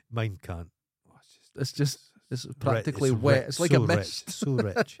 Okay. Mine can't. It's practically wet. It's like so a mist. Rich, so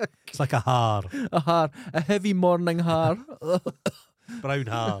rich. It's like a haar. A heavy morning haar. Brown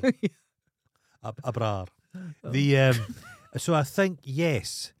haar. a brar. So I think,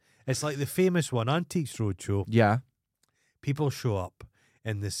 yes, it's like the famous one, Antiques Roadshow. Yeah. People show up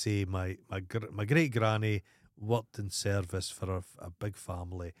and they say, my great granny worked in service for a big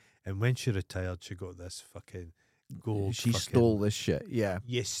family, and when she retired, she got this fucking gold. She stole this shit. Yeah.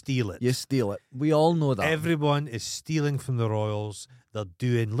 You steal it. You steal it. We all know that. Everyone is stealing from the royals. They're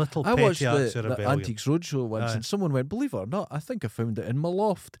doing little petty acts of rebellion. I watched the Antiques Roadshow once, and someone went, believe it or not, I think I found it in my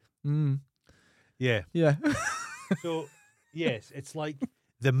loft. Yeah. Yeah. So, yes, it's like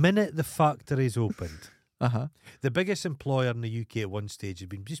the minute the factory's opened, the biggest employer in the UK at one stage had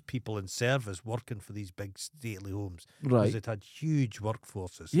been just people in service working for these big stately homes. Right. Because it had huge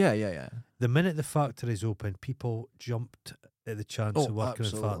workforces. Yeah. The minute the factory's opened, people jumped at the chance of working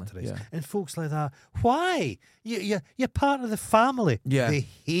in factories. Yeah. And folks like that, why? You're part of the family. Yeah. They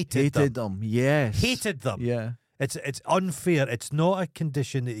hated them. Yes. Hated them. Yeah. It's unfair. It's not a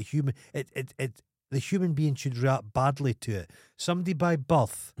condition that the human being should react badly to it. Somebody by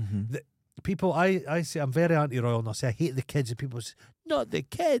birth, people, I say, I'm very anti-royal, and I say I hate the kids, and people say, not the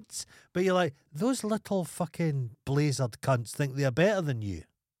kids. But you're like, those little fucking blazered cunts think they're better than you.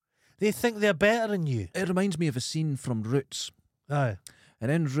 They think they're better than you. It reminds me of a scene from Roots. Aye.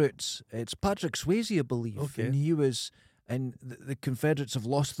 And in Roots, it's Patrick Swayze, I believe. Okay. And he was... And the Confederates have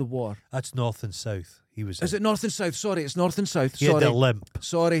lost the war. That's North and South. He was. Is it North and South? Sorry, it's North and South. He had the limp.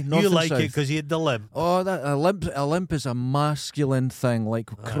 Sorry, North you and like South. it because he had the limp. Oh, that a limp is a masculine thing, like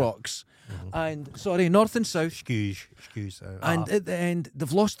Crocs. And sorry, North and South. Excuse. And at the end,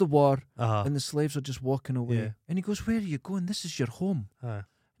 they've lost the war, and the slaves are just walking away. Yeah. And he goes, "Where are you going? This is your home." And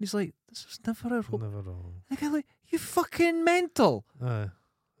he's like, "This was never our home." Never wrong. And the guy like, "You fucking mental."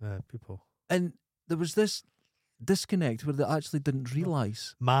 People. And there was this disconnect where they actually didn't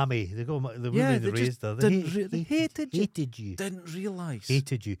realise. Mammy, the woman that raised her. They hated you. Didn't realise.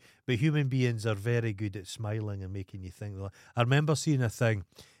 Hated you. But human beings are very good at smiling and making you think. I remember seeing a thing,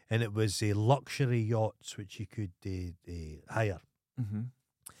 and it was luxury yachts which you could hire.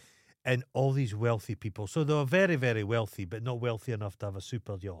 And all these wealthy people. So they were very, very wealthy, but not wealthy enough to have a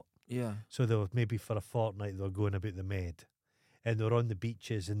super yacht. Yeah. So they were maybe for a fortnight they were going about the Med. And they were on the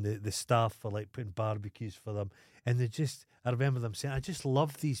beaches, and the staff were like putting barbecues for them. And I remember them saying, I just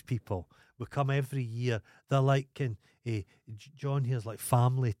love these people. We come every year. They're like, John here's like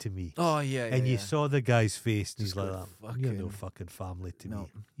family to me. Oh, yeah. And you saw the guy's face, and Just he's like, you're no fucking family to me.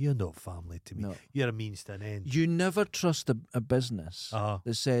 You're not family to me. No. You're a means to an end. You never trust a business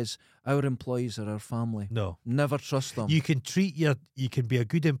that says, our employees are our family. No. Never trust them. You can be a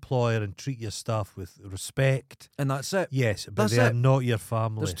good employer and treat your staff with respect. And that's it. Yes, but they are not your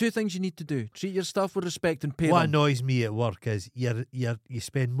family. There's two things you need to do. Treat your staff with respect and pay them. What annoys me at work is you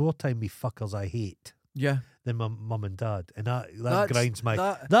spend more time with fuckers I hate than my mum and dad. And that grinds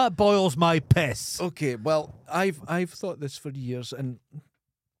that boils my piss. Okay, well, I've thought this for years, and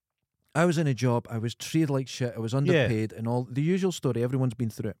I was in a job, I was treated like shit, I was underpaid, and all the usual story, everyone's been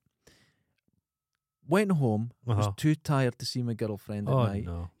through it. Went home, was too tired to see my girlfriend at night.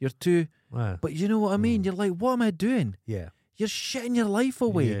 No. You're too... But you know what I mean? You're like, what am I doing? Yeah. You're shitting your life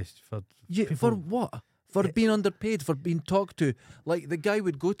away. Yes, for what? For being underpaid, for being talked to. Like, the guy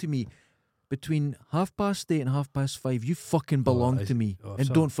would go to me between 8:30 and 5:30. You fucking belong to me, and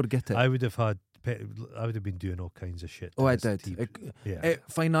don't forget it. I would have had I would have been doing all kinds of shit. Oh, I did. It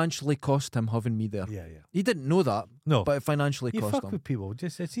financially cost him having me there. Yeah. He didn't know that. No, but it financially you cost fuck him. with people.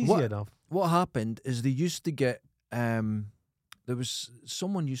 It's easy enough. What happened is they used to get there was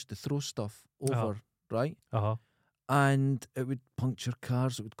someone used to throw stuff over, right? And it would puncture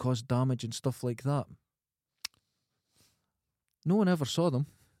cars. It would cause damage and stuff like that. No one ever saw them.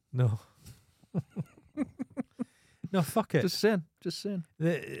 No. No, fuck it. Just saying.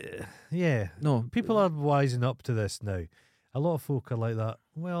 Yeah. No, people are wising up to this now. A lot of folk are like that.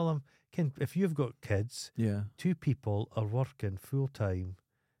 Well, if you've got kids, 2 people are working full time.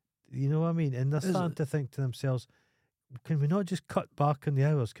 You know what I mean? And they're starting to think to themselves, can we not just cut back on the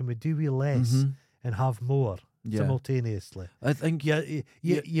hours? Can we do less and have more simultaneously? I think you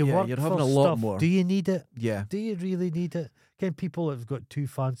work you're for having a lot stuff. more. Do you need it? Yeah. Do you really need it? Can people have got 2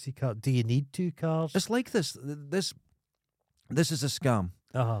 fancy cars? Do you need 2 cars? It's like this. This is a scam.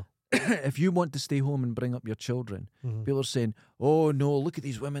 If you want to stay home and bring up your children, people are saying, oh no, look at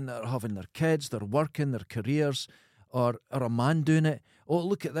these women that are having their kids, they're working, their careers, or a man doing it. Oh,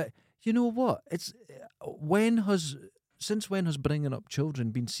 look at that. You know what? Since when has bringing up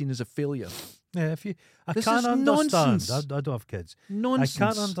children been seen as a failure? Yeah, I this can't is understand. Nonsense. I don't have kids. Nonsense. I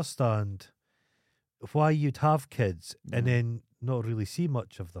can't understand why you'd have kids and then not really see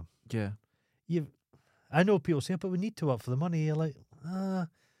much of them. Yeah. I know people say, but we need to work for the money. You're like, I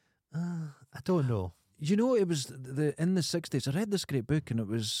don't know. You know, it was in the 60s. I read this great book, and it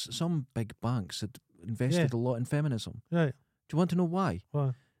was some big banks had invested a lot in feminism. Right. Do you want to know why?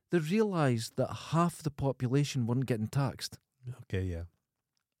 Why? They realised that half the population weren't getting taxed. Okay, yeah.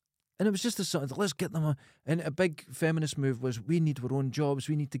 And it was just let's get them. And a big feminist move was, we need our own jobs,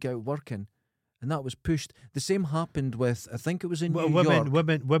 we need to get out working. And that was pushed. The same happened with, I think it was in New York.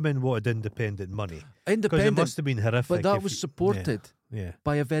 Women wanted independent money. Independent. Because it must have been horrific. But that was supported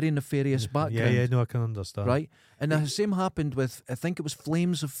by a very nefarious background. Yeah, no, I can understand. Right? And the same happened with, I think it was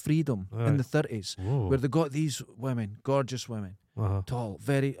Flames of Freedom in the 30s, where they got these women, gorgeous women, tall,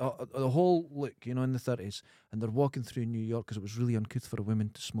 very, the whole look, in the 30s, and they're walking through New York because it was really uncouth for a woman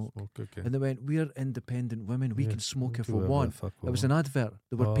to smoke. Okay. And they went, we're independent women, we can smoke if we want. It was an advert.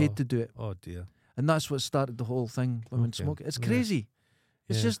 They were paid to do it. Oh, dear. And that's what started the whole thing, women smoking. It's crazy.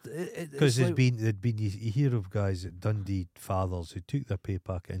 It's just... Because there'd been you hear of guys at Dundee fathers who took their pay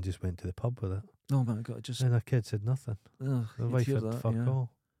packet and just went to the pub with it. Oh my God, and their kids had nothing. Ugh, their wife had fuck all.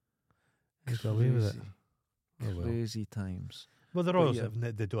 They got away with it. Crazy times. Well, they're always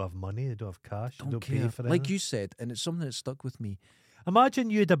they don't have money, they don't have cash, they don't pay for it. Like you said, and it's something that stuck with me. Imagine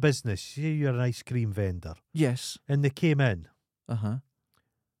you had a business, say you're an ice cream vendor. Yes. And they came in.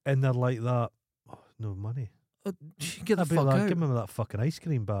 And they're like that, no money. Get the fuck out. Give me that fucking ice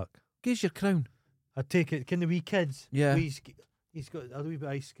cream back. Give your crown. I take it. Can the wee kids? Yeah. He's got a wee bit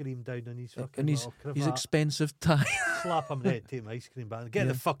of ice cream down on his fucking and his expensive tie. Slap him in the head, take my ice cream back. Get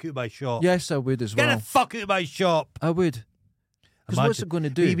the fuck out of my shop. Yes, I would as well. Get the fuck out of my shop. I would. Because what's it going to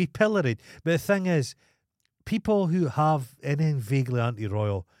do? He'd be pilloried. But the thing is, people who have anything vaguely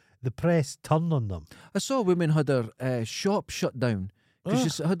anti-royal, the press turn on them. I saw a woman had her shop shut down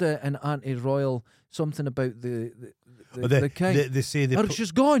because she had an anti-royal something about the king. They say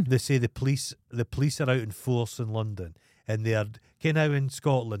she's gone. They say the police are out in force in London, and they are now in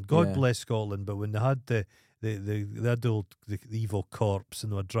Scotland. God bless Scotland, but when they had the evil corpse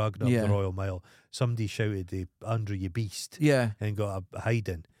and they were dragging up the Royal Mile, somebody shouted, "Andrew, you beast!" and got a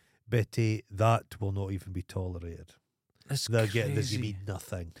hiding. But that will not even be tolerated. They're getting this. You mean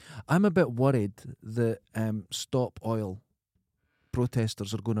nothing. I'm a bit worried that Stop Oil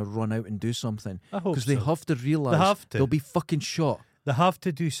protesters are going to run out and do something because they have to realise they'll be fucking shot. They have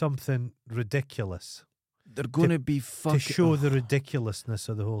to do something ridiculous. They're going to be fucking... To show the ridiculousness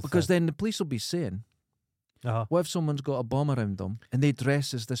of the whole thing. Because then the police will be saying, what if someone's got a bomb around them and they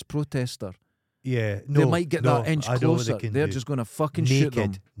dress as this protester? Yeah, they might get that inch closer. They're just going to fucking shoot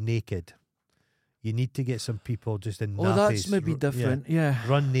them. Naked. You need to get some people just in nappies. Oh, that's maybe different, yeah.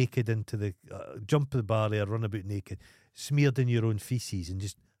 Run naked into the... jump the barrier, run about naked, smeared in your own feces and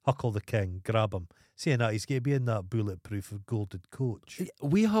just huckle the king, grab him. Saying that, he's going to be in that bulletproof golden coach.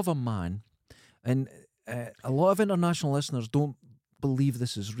 We have a man, and a lot of international listeners don't believe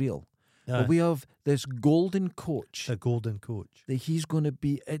this is real. But we have this golden coach. A golden coach. That he's going to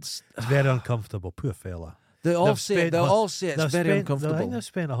be... It's very uncomfortable, poor fella. They all say it's very uncomfortable. I think they've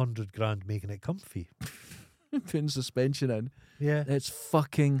spent $100,000 making it comfy. Putting suspension in. Yeah. It's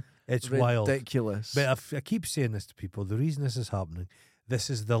fucking ridiculous. But I keep saying this to people. The reason this is happening, this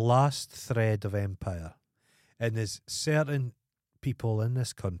is the last thread of empire. And there's certain people in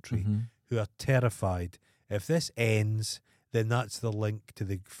this country who are terrified. If this ends, then that's the link to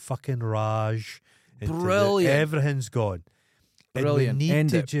the fucking Raj. Brilliant. Everything's gone. Brilliant. And we need End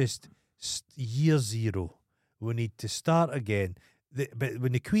to it. just year zero. We need to start again. But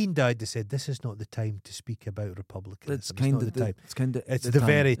when the Queen died, they said this is not the time to speak about republicanism. It's kind of the time. It's the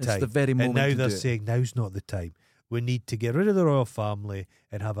very time. It's the very moment. And now to they're do it. saying now's not the time. We need to get rid of the royal family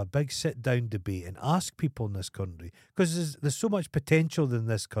and have a big sit-down debate and ask people in this country, because there's so much potential in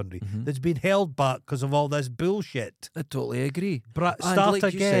this country that's been held back because of all this bullshit. I totally agree. Start like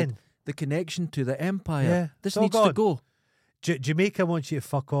again. You said, the connection to the empire. Yeah, this it's all needs gone. to go. Jamaica wants you to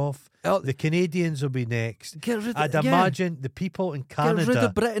fuck off. The Canadians will be next. Get rid I'd imagine the people in Canada. Get rid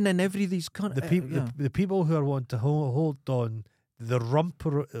of Britain and every of these countries. The people who are wanting to hold on the rump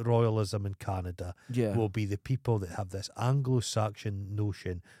royalism in Canada will be the people that have this Anglo-Saxon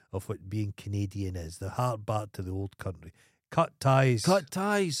notion of what being Canadian is. The heart back to the old country. Cut ties.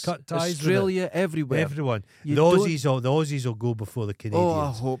 Australia, everywhere. Everyone. The Aussies will go before the Canadians. Oh,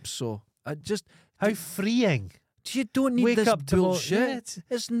 I hope so. How freeing. You don't need this bullshit. Yeah,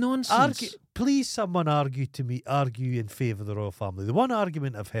 it's nonsense. Please, someone argue in favour of the royal family. The one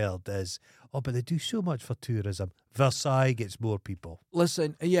argument I've heard is, but they do so much for tourism. Versailles gets more people.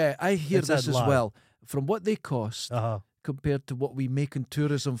 Listen, I hear this as well. From what they cost compared to what we make in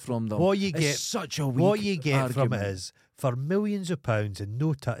tourism from them, what you get, such a weak what you get argument. from it is for millions of pounds and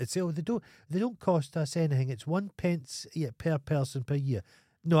no tax. They don't cost us anything. It's 1 pence per person per year.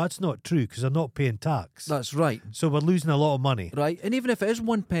 No, that's not true because they're not paying tax. That's right. So we're losing a lot of money. Right, and even if it is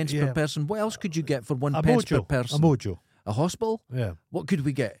 1 pence per person, what else could you get for 1 pence per person? A mojo. A hospital? Yeah. What could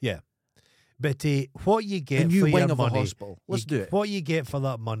we get? Yeah. But what you get a new for wing your of money, a hospital. Let's do it. What you get for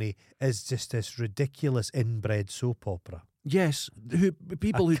that money is just this ridiculous inbred soap opera. Yes,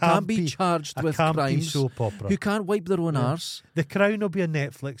 people who can't be charged with crimes, soap opera. who can't wipe their own arse. The Crown will be on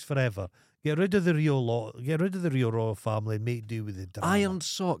Netflix forever. Get rid of the real royal family and make do with the drama. Iron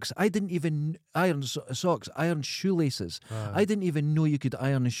socks. Iron shoelaces. Right. I didn't even know you could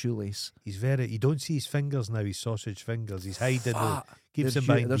iron a shoelace. You don't see his fingers now, his sausage fingers. He's hiding them. Keeps him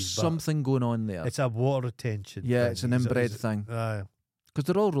behind There's his butt. something going on there. It's a water retention Yeah, thing. it's an inbred thing. Because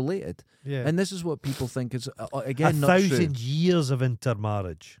they're all related. Yeah. And this is what people think is, again, not 1,000 true. years of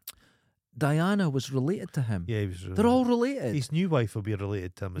intermarriage. Diana was related to him. Yeah, he was related. They're all related. His new wife will be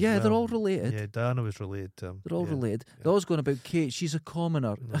related to him as well. Yeah, they're all related. Yeah, Diana was related to him. They're all related. They're always going about Kate. She's a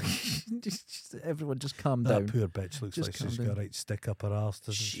commoner. No. Everyone just calm That down. poor bitch looks Just like she's calm got a down. right stick up her arse,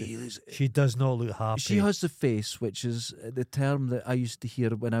 doesn't she? She She does not look happy. She has the face, which is the term that I used to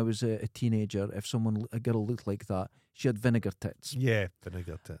hear when I was a teenager. If a girl looked like that, she had vinegar tits. Yeah,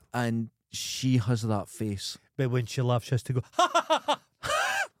 vinegar tit. And she has that face. But when she laughs, she has to go, ha ha ha ha.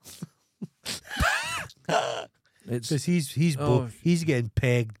 Because he's getting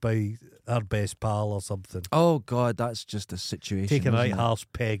pegged by her best pal or something. Oh God, that's just a situation. Taking a right isn't it? house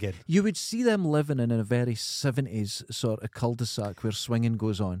pegging. You would see them living in a very 70s sort of cul-de-sac where swinging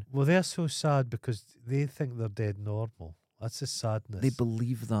goes on. Well, they're so sad because they think they're dead normal. That's the sadness. They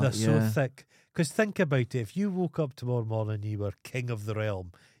believe that. They're so yeah. thick. Because think about it. If you woke up tomorrow morning and you were king of the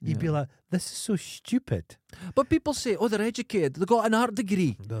realm, you'd be like, this is so stupid. But people say, oh, they're educated. They got an art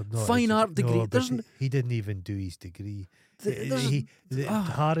degree. Fine art degree. No, but he didn't even do his degree.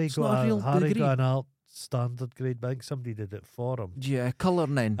 Harry it's not a real degree. got an art standard grade, but I think somebody did it for him. Yeah,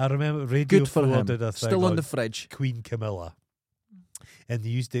 colouring. I remember Radio Good for 4 him. did a thing Still on the fridge. Queen Camilla. And they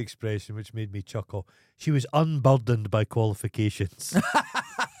used the expression which made me chuckle. She was unburdened by qualifications.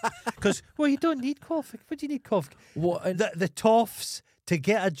 Because, you don't need qualifications. What do you need qualifications? What? The toffs to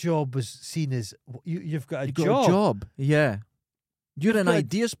get a job was seen as you've got a job. Got a job. Yeah. You're an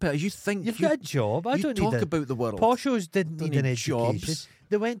ideas person. You think you've got a job. I don't talk need about the world. Poshos didn't need an education. Jobs.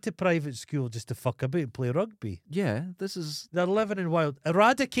 They went to private school just to fuck about and play rugby. Yeah, this is. They're living in wild.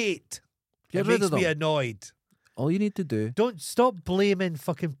 Eradicate. Get It rid makes of them. me annoyed. All you need to do. Don't stop blaming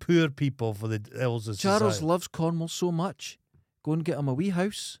fucking poor people for the ills of Charles society. loves Cornwall so much. Go and get him a wee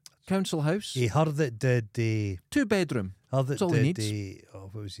house, council house. He heard that did the 2-bedroom. heard that That's all he did needs. the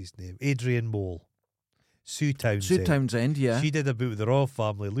what was his name? Adrian Mole. Sue Townsend. Sue Townsend, yeah. She did a bit with the royal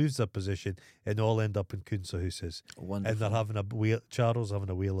family, lose their position, and all end up in Kunsa houses. Wonderful. And they're having Charles having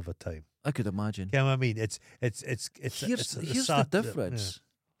a whale of a time. I could imagine. You know what I mean? It's Here's a the sad- difference,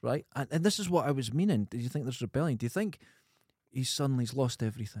 right? And this is what I was meaning. Do you think there's rebellion? Do you think he's suddenly lost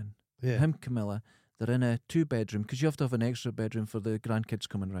everything? Yeah. Him, Camilla, they're in a 2-bedroom because you have to have an extra bedroom for the grandkids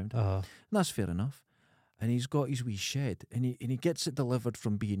coming round. Uh-huh. And that's fair enough. And he's got his wee shed, and he gets it delivered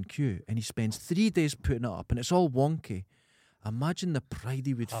from B&Q, and he spends 3 days putting it up, and it's all wonky. Imagine the pride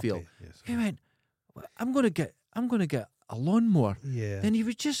he would feel. Yes. He went, I'm gonna get a lawnmower. Yeah. Then he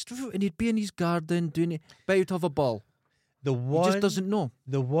would and he'd be in his garden doing it, but he'd have a ball. He just doesn't know.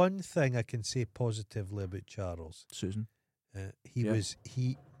 The one thing I can say positively about Charles, Susan, he was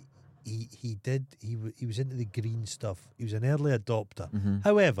into the green stuff. He was an early adopter.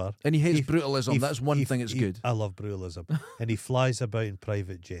 However, and he hates brutalism. That's one thing that's good. I love brutalism, and he flies about in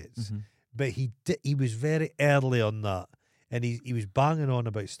private jets. But he was very early on that, and he was banging on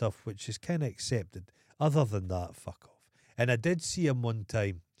about stuff which is kind of accepted. Other than that, fuck off. And I did see him one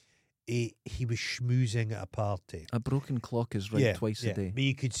time. He was schmoozing at a party. A broken clock is right twice a day. But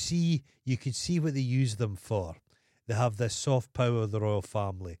you could see what they use them for. They have this soft power of the royal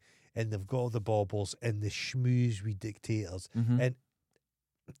family, and they've got all the baubles and the schmooze with dictators. And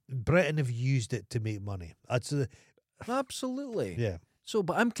Britain have used it to make money. Absolutely. Yeah. So,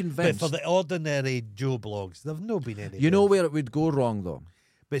 but I'm convinced. But for the ordinary Joe blogs, there've not been any. You know where it would go wrong, though?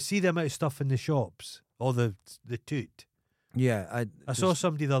 But see the amount of stuff in the shops, or the toot. Yeah, I saw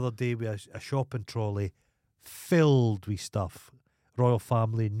somebody the other day with a shopping trolley filled with stuff. Royal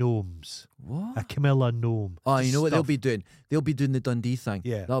family gnomes. What? A Camilla gnome. Oh, you know what stuff. they'll be doing? They'll be doing the Dundee thing.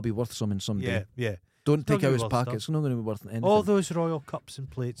 Yeah. That'll be worth something someday. Yeah. Don't take out his worth pockets. It's not going to be worth anything. All those royal cups and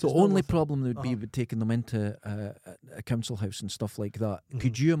plates. The only problem would be with taking them into a council house and stuff like that.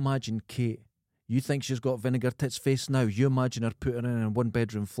 Could you imagine Kate? You think she's got vinegar tits face now? You imagine her putting her in a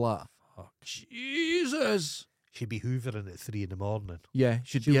 1-bedroom flat. Fuck. Jesus. She'd be hoovering at 3 a.m. Yeah,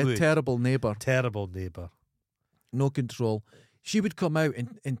 she'd She be would. a terrible neighbour. Terrible neighbour. No control. She would come out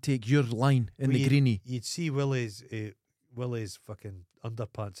and take your line in the greenie. You'd see Willie's fucking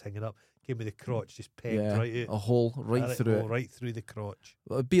underpants hanging up. Came with the crotch just pegged right out. A hole right through it. Right through the crotch.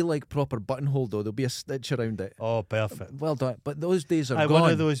 It'd be like proper buttonhole though. There'll be a stitch around it. Oh, perfect. Well done. But those days are gone.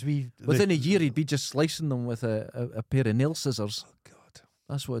 One of those Within a year, he'd be just slicing them with a pair of nail scissors. Oh, God.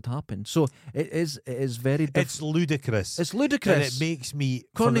 That's what would happen. So it is very different. It's ludicrous. It's ludicrous. And it makes me...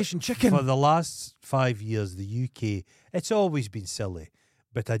 Coronation chicken. For the last 5 years, the UK, it's always been silly.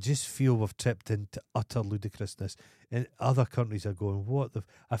 But I just feel we've tripped into utter ludicrousness. And other countries are going, what the...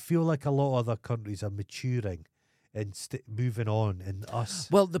 I feel like a lot of other countries are maturing and moving on. And us...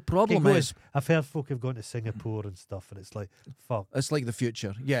 Well, the problem is... I've heard folk have gone to Singapore and stuff, and it's like, fuck. It's like the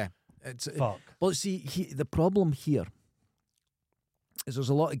future. Yeah. It's fuck. Well, see, the problem here is there's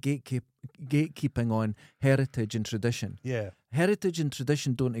a lot of gatekeeping on heritage and tradition. Yeah. Heritage and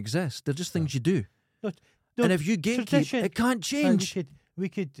tradition don't exist. They're just things you do. No, and if you gatekeep, it can't change. We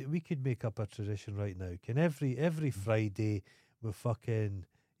could make up a tradition right now. Can every Friday we fucking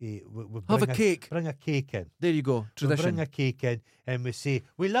we have a cake. Bring a cake in. There you go. Tradition. We bring a cake in and we say,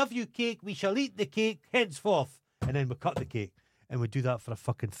 "We love you, cake. We shall eat the cake henceforth." And then we cut the cake. And we do that for a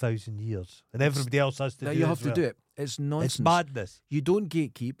fucking 1,000 years. And everybody else has to do it. You have to do it. It's nonsense. It's madness. You don't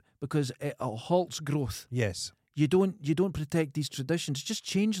gatekeep because it halts growth. Yes. You don't protect these traditions. Just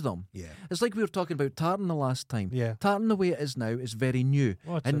change them. Yeah. It's like we were talking about tartan the last time. Yeah. Tartan the way it is now is very new.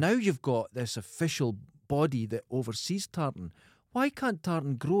 And now you've got this official body that oversees tartan. Why can't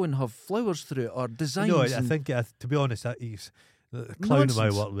tartan grow and have flowers through it or designs? No, I think, to be honest, the clown of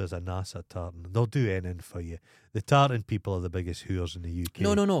my work was a NASA tartan. They'll do anything for you. The tartan people are the biggest hooers in the UK.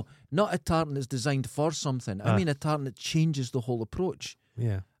 No. Not a tartan that's designed for something. I mean a tartan that changes the whole approach.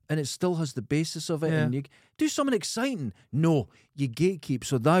 Yeah. And it still has the basis of it. Yeah. And you do something exciting. No, you gatekeep.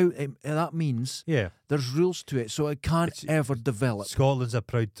 So that means there's rules to it. So it can't ever develop. Scotland's a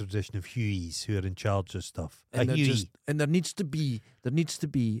proud tradition of Hueys who are in charge of stuff. And there needs to be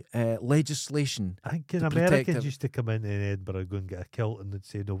legislation. I think Americans used to come in Edinburgh and go and get a kilt and they'd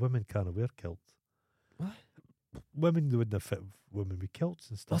say, no, women can't wear kilts. What? Women wouldn't have fit women with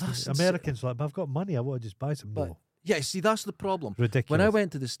kilts and stuff. Oh, Americans are like, but I've got money, I want to just buy some. No. Yeah, see, that's the problem. Ridiculous. When I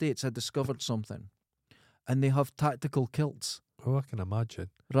went to the States, I discovered something. And they have tactical kilts. Oh, I can imagine.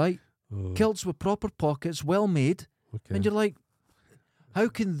 Right? Oh. Kilts with proper pockets, well made. Okay. And you're like, how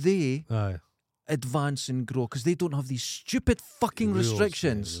can they advance and grow? Because they don't have these stupid fucking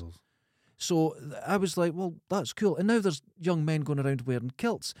restrictions. So I was like, well, that's cool. And now there's young men going around wearing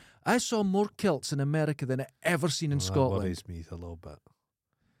kilts. I saw more kilts in America than I've ever seen in Scotland. That worries me a little bit.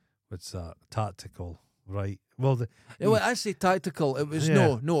 What's that? Tactical. Right. Well, I say tactical. It was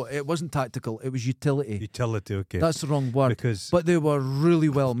no, it wasn't tactical. It was utility. Utility, okay. That's the wrong word. But they were really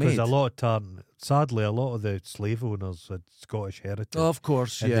well made. Because a lot of tartan, sadly, a lot of the slave owners had Scottish heritage. Oh, of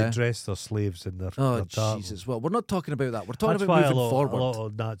course, and they dressed their slaves in their tartan. Jesus. Well, we're not talking about that. We're talking about moving forward. A lot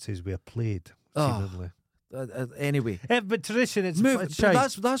of Nazis were played, seemingly. Anyway, but tradition, it's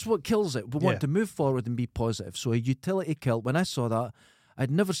that's what kills it. We want to move forward and be positive. So a utility kilt. When I saw that, I'd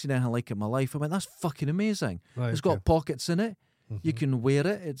never seen anything like it in my life. I went, that's fucking amazing. Right, it's got pockets in it. Mm-hmm. You can wear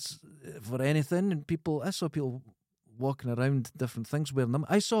it. It's for anything. And I saw people walking around different things wearing them.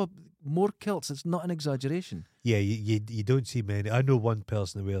 I saw more kilts. It's not an exaggeration. Yeah, you don't see many. I know one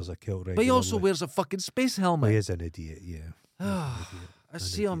person who wears a kilt regularly. But he also wears a fucking space helmet. He is an idiot, yeah. I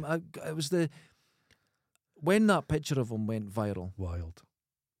see him. It was when that picture of him went viral. Wild.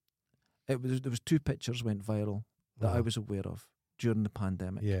 There was 2 pictures went viral that I was aware of during the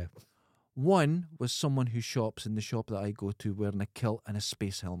pandemic. Yeah. One was someone who shops in the shop that I go to wearing a kilt and a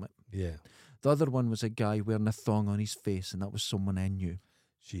space helmet. Yeah. The other one was a guy wearing a thong on his face, and that was someone I knew.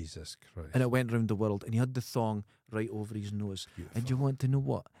 Jesus Christ. And it went round the world, and he had the thong right over his nose. Beautiful. And you want to know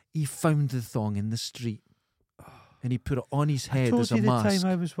what? He found the thong in the street, and he put it on his head as a mask. I told you the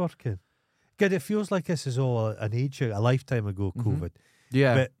time I was working. God, it feels like this is all a lifetime ago, COVID.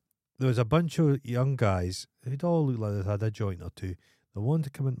 Yeah. But there was a bunch of young guys who'd all looked like they had a joint or two. They wanted to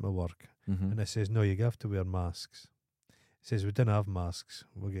come into my work, and I says, no, you have to wear masks. He says, we didn't have masks.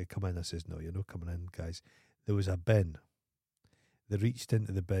 We're going to come in. I says, no, you're not coming in, guys. There was a bin. They reached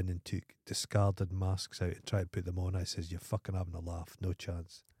into the bin and took discarded masks out and tried to put them on. I says, you're fucking having a laugh. No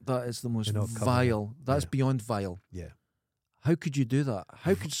chance. That is the most vile. That's beyond vile. Yeah. How could you do that?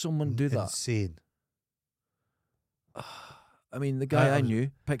 How could someone do that? Insane. I mean, the guy I knew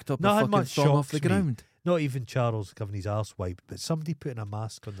picked up a fucking thong off the ground. Not even Charles having his arse wiped, but somebody putting a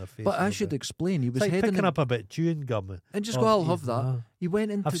mask on their face. But I should explain, he was like heading picking up a bit of chewing gum. And just go, I'll have that. He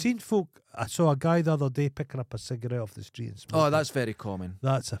went into... I've seen folk... I saw a guy the other day picking up a cigarette off the street and smoking. Oh, that's very common.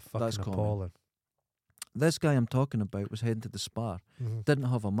 That's appalling. This guy I'm talking about was heading to the Spar, didn't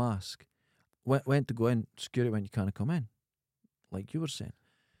have a mask, went to go in, security went, you can't come in, like you were saying.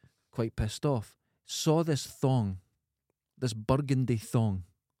 Quite pissed off. Saw this thong, this burgundy thong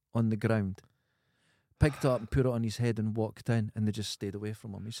on the ground, picked it up and put it on his head and walked in, and they just stayed away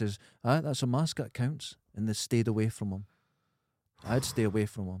from him. He says, that's a mask, that counts. And they stayed away from him. I'd stay away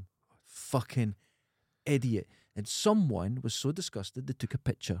from him. Fucking idiot. And someone was so disgusted they took a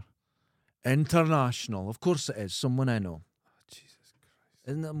picture. International. Of course it is. Someone I know. Oh, Jesus Christ.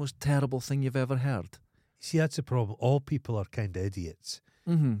 Isn't that the most terrible thing you've ever heard? See, that's the problem. All people are kind of idiots.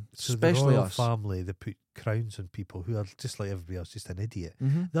 Mm-hmm. So especially the royal us. family, they put crowns on people who are just like everybody else, just an idiot.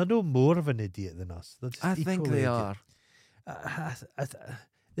 Mm-hmm. They're no more of an idiot than us. They're just I think they are.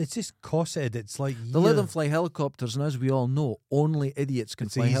 It's just cosseted. It's like they let them fly helicopters, and as we all know, only idiots can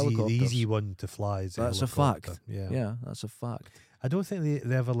fly helicopters. The easy one to fly is that's helicopter. A fact. Yeah, that's a fact. I don't think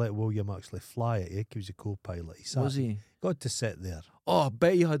they ever let William actually fly it. He was a co-pilot. Was he? Got to sit there. Oh, I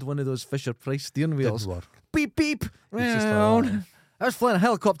bet you had one of those Fisher-Price steering wheels. Didn't work. Beep, beep. Just I was flying a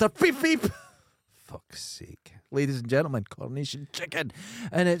helicopter. Beep, beep. Fuck's sake. Ladies and gentlemen, Coronation chicken.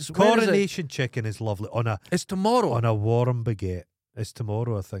 And it's Coronation chicken is lovely. It's tomorrow. On a warm baguette. It's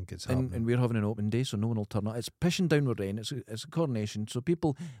tomorrow, I think it's happening. And we're having an open day, so no one will turn up. It's pissing down with rain. It's a coronation, so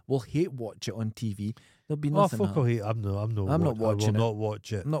people will hate watch it on TV. There'll be nothing. Oh, fuck will hate. I'm not watching it. I will not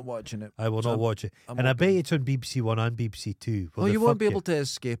watch it. I'm not watching it. I will not watch it. And I bet it's on BBC One and BBC Two. Oh, you won't be able to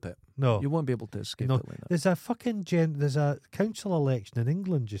escape it. No. You won't be able to escape it like that. There's a fucking there's a council election in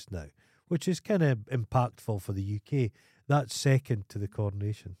England just now, which is kind of impactful for the UK. That's second to the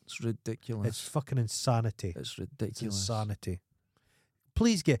coronation. It's ridiculous. It's fucking insanity. It's ridiculous. It's insanity.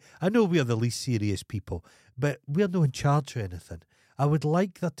 Please I know we are the least serious people, but we're not in charge of anything. I would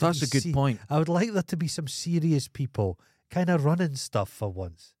like that to That's a good point. I would like there to be some serious people kind of running stuff for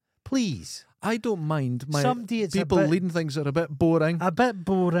once. Please. I don't mind people leading things that are a bit boring. A bit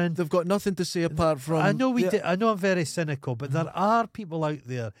boring. They've got nothing to say apart from... I know I know I'm very cynical, but there are people out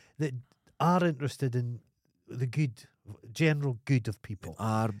there that are interested in the general good of people.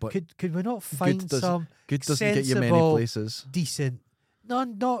 But could we not find some good doesn't get you many sensible, places. Decent,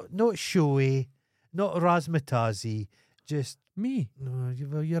 not showy, not razzmatazzy, just me. No,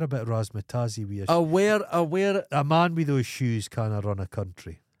 you're a bit razzmatazzy with your aware. A man with those shoes can't run a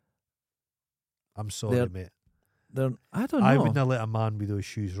country. I'm sorry, mate. I don't know. I wouldn't let a man with those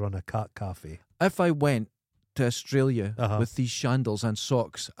shoes run a cat cafe. If I went to Australia with these sandals and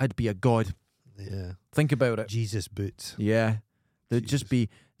socks, I'd be a god. Yeah. Think about it. Jesus boots. Yeah. I'd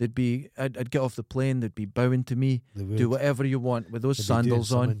get off the plane, they'd be bowing to me, do whatever you want with those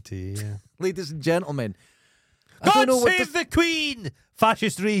sandals on. Yeah. Ladies and gentlemen, God save the Queen!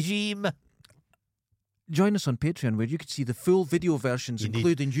 Fascist regime! Join us on Patreon where you could see the full video versions,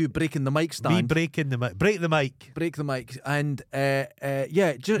 including you breaking the mic stand. Me breaking the mic. Break the mic. Break the mic. And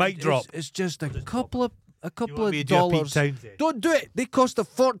mic drop. It's just a couple of dollars. Do Don't do it. They cost a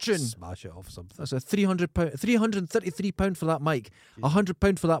fortune. Smash it off something. That's a £333 for that mic.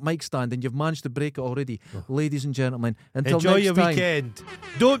 £100 for that mic stand, and you've managed to break it already. Ladies and gentlemen, until enjoy next your time, weekend.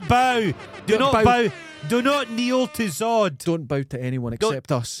 Don't bow. Do not bow. Do not kneel to Zod. Don't bow to anyone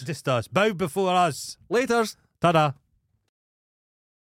except us. Just us. Bow before us. Laters. Ta-da.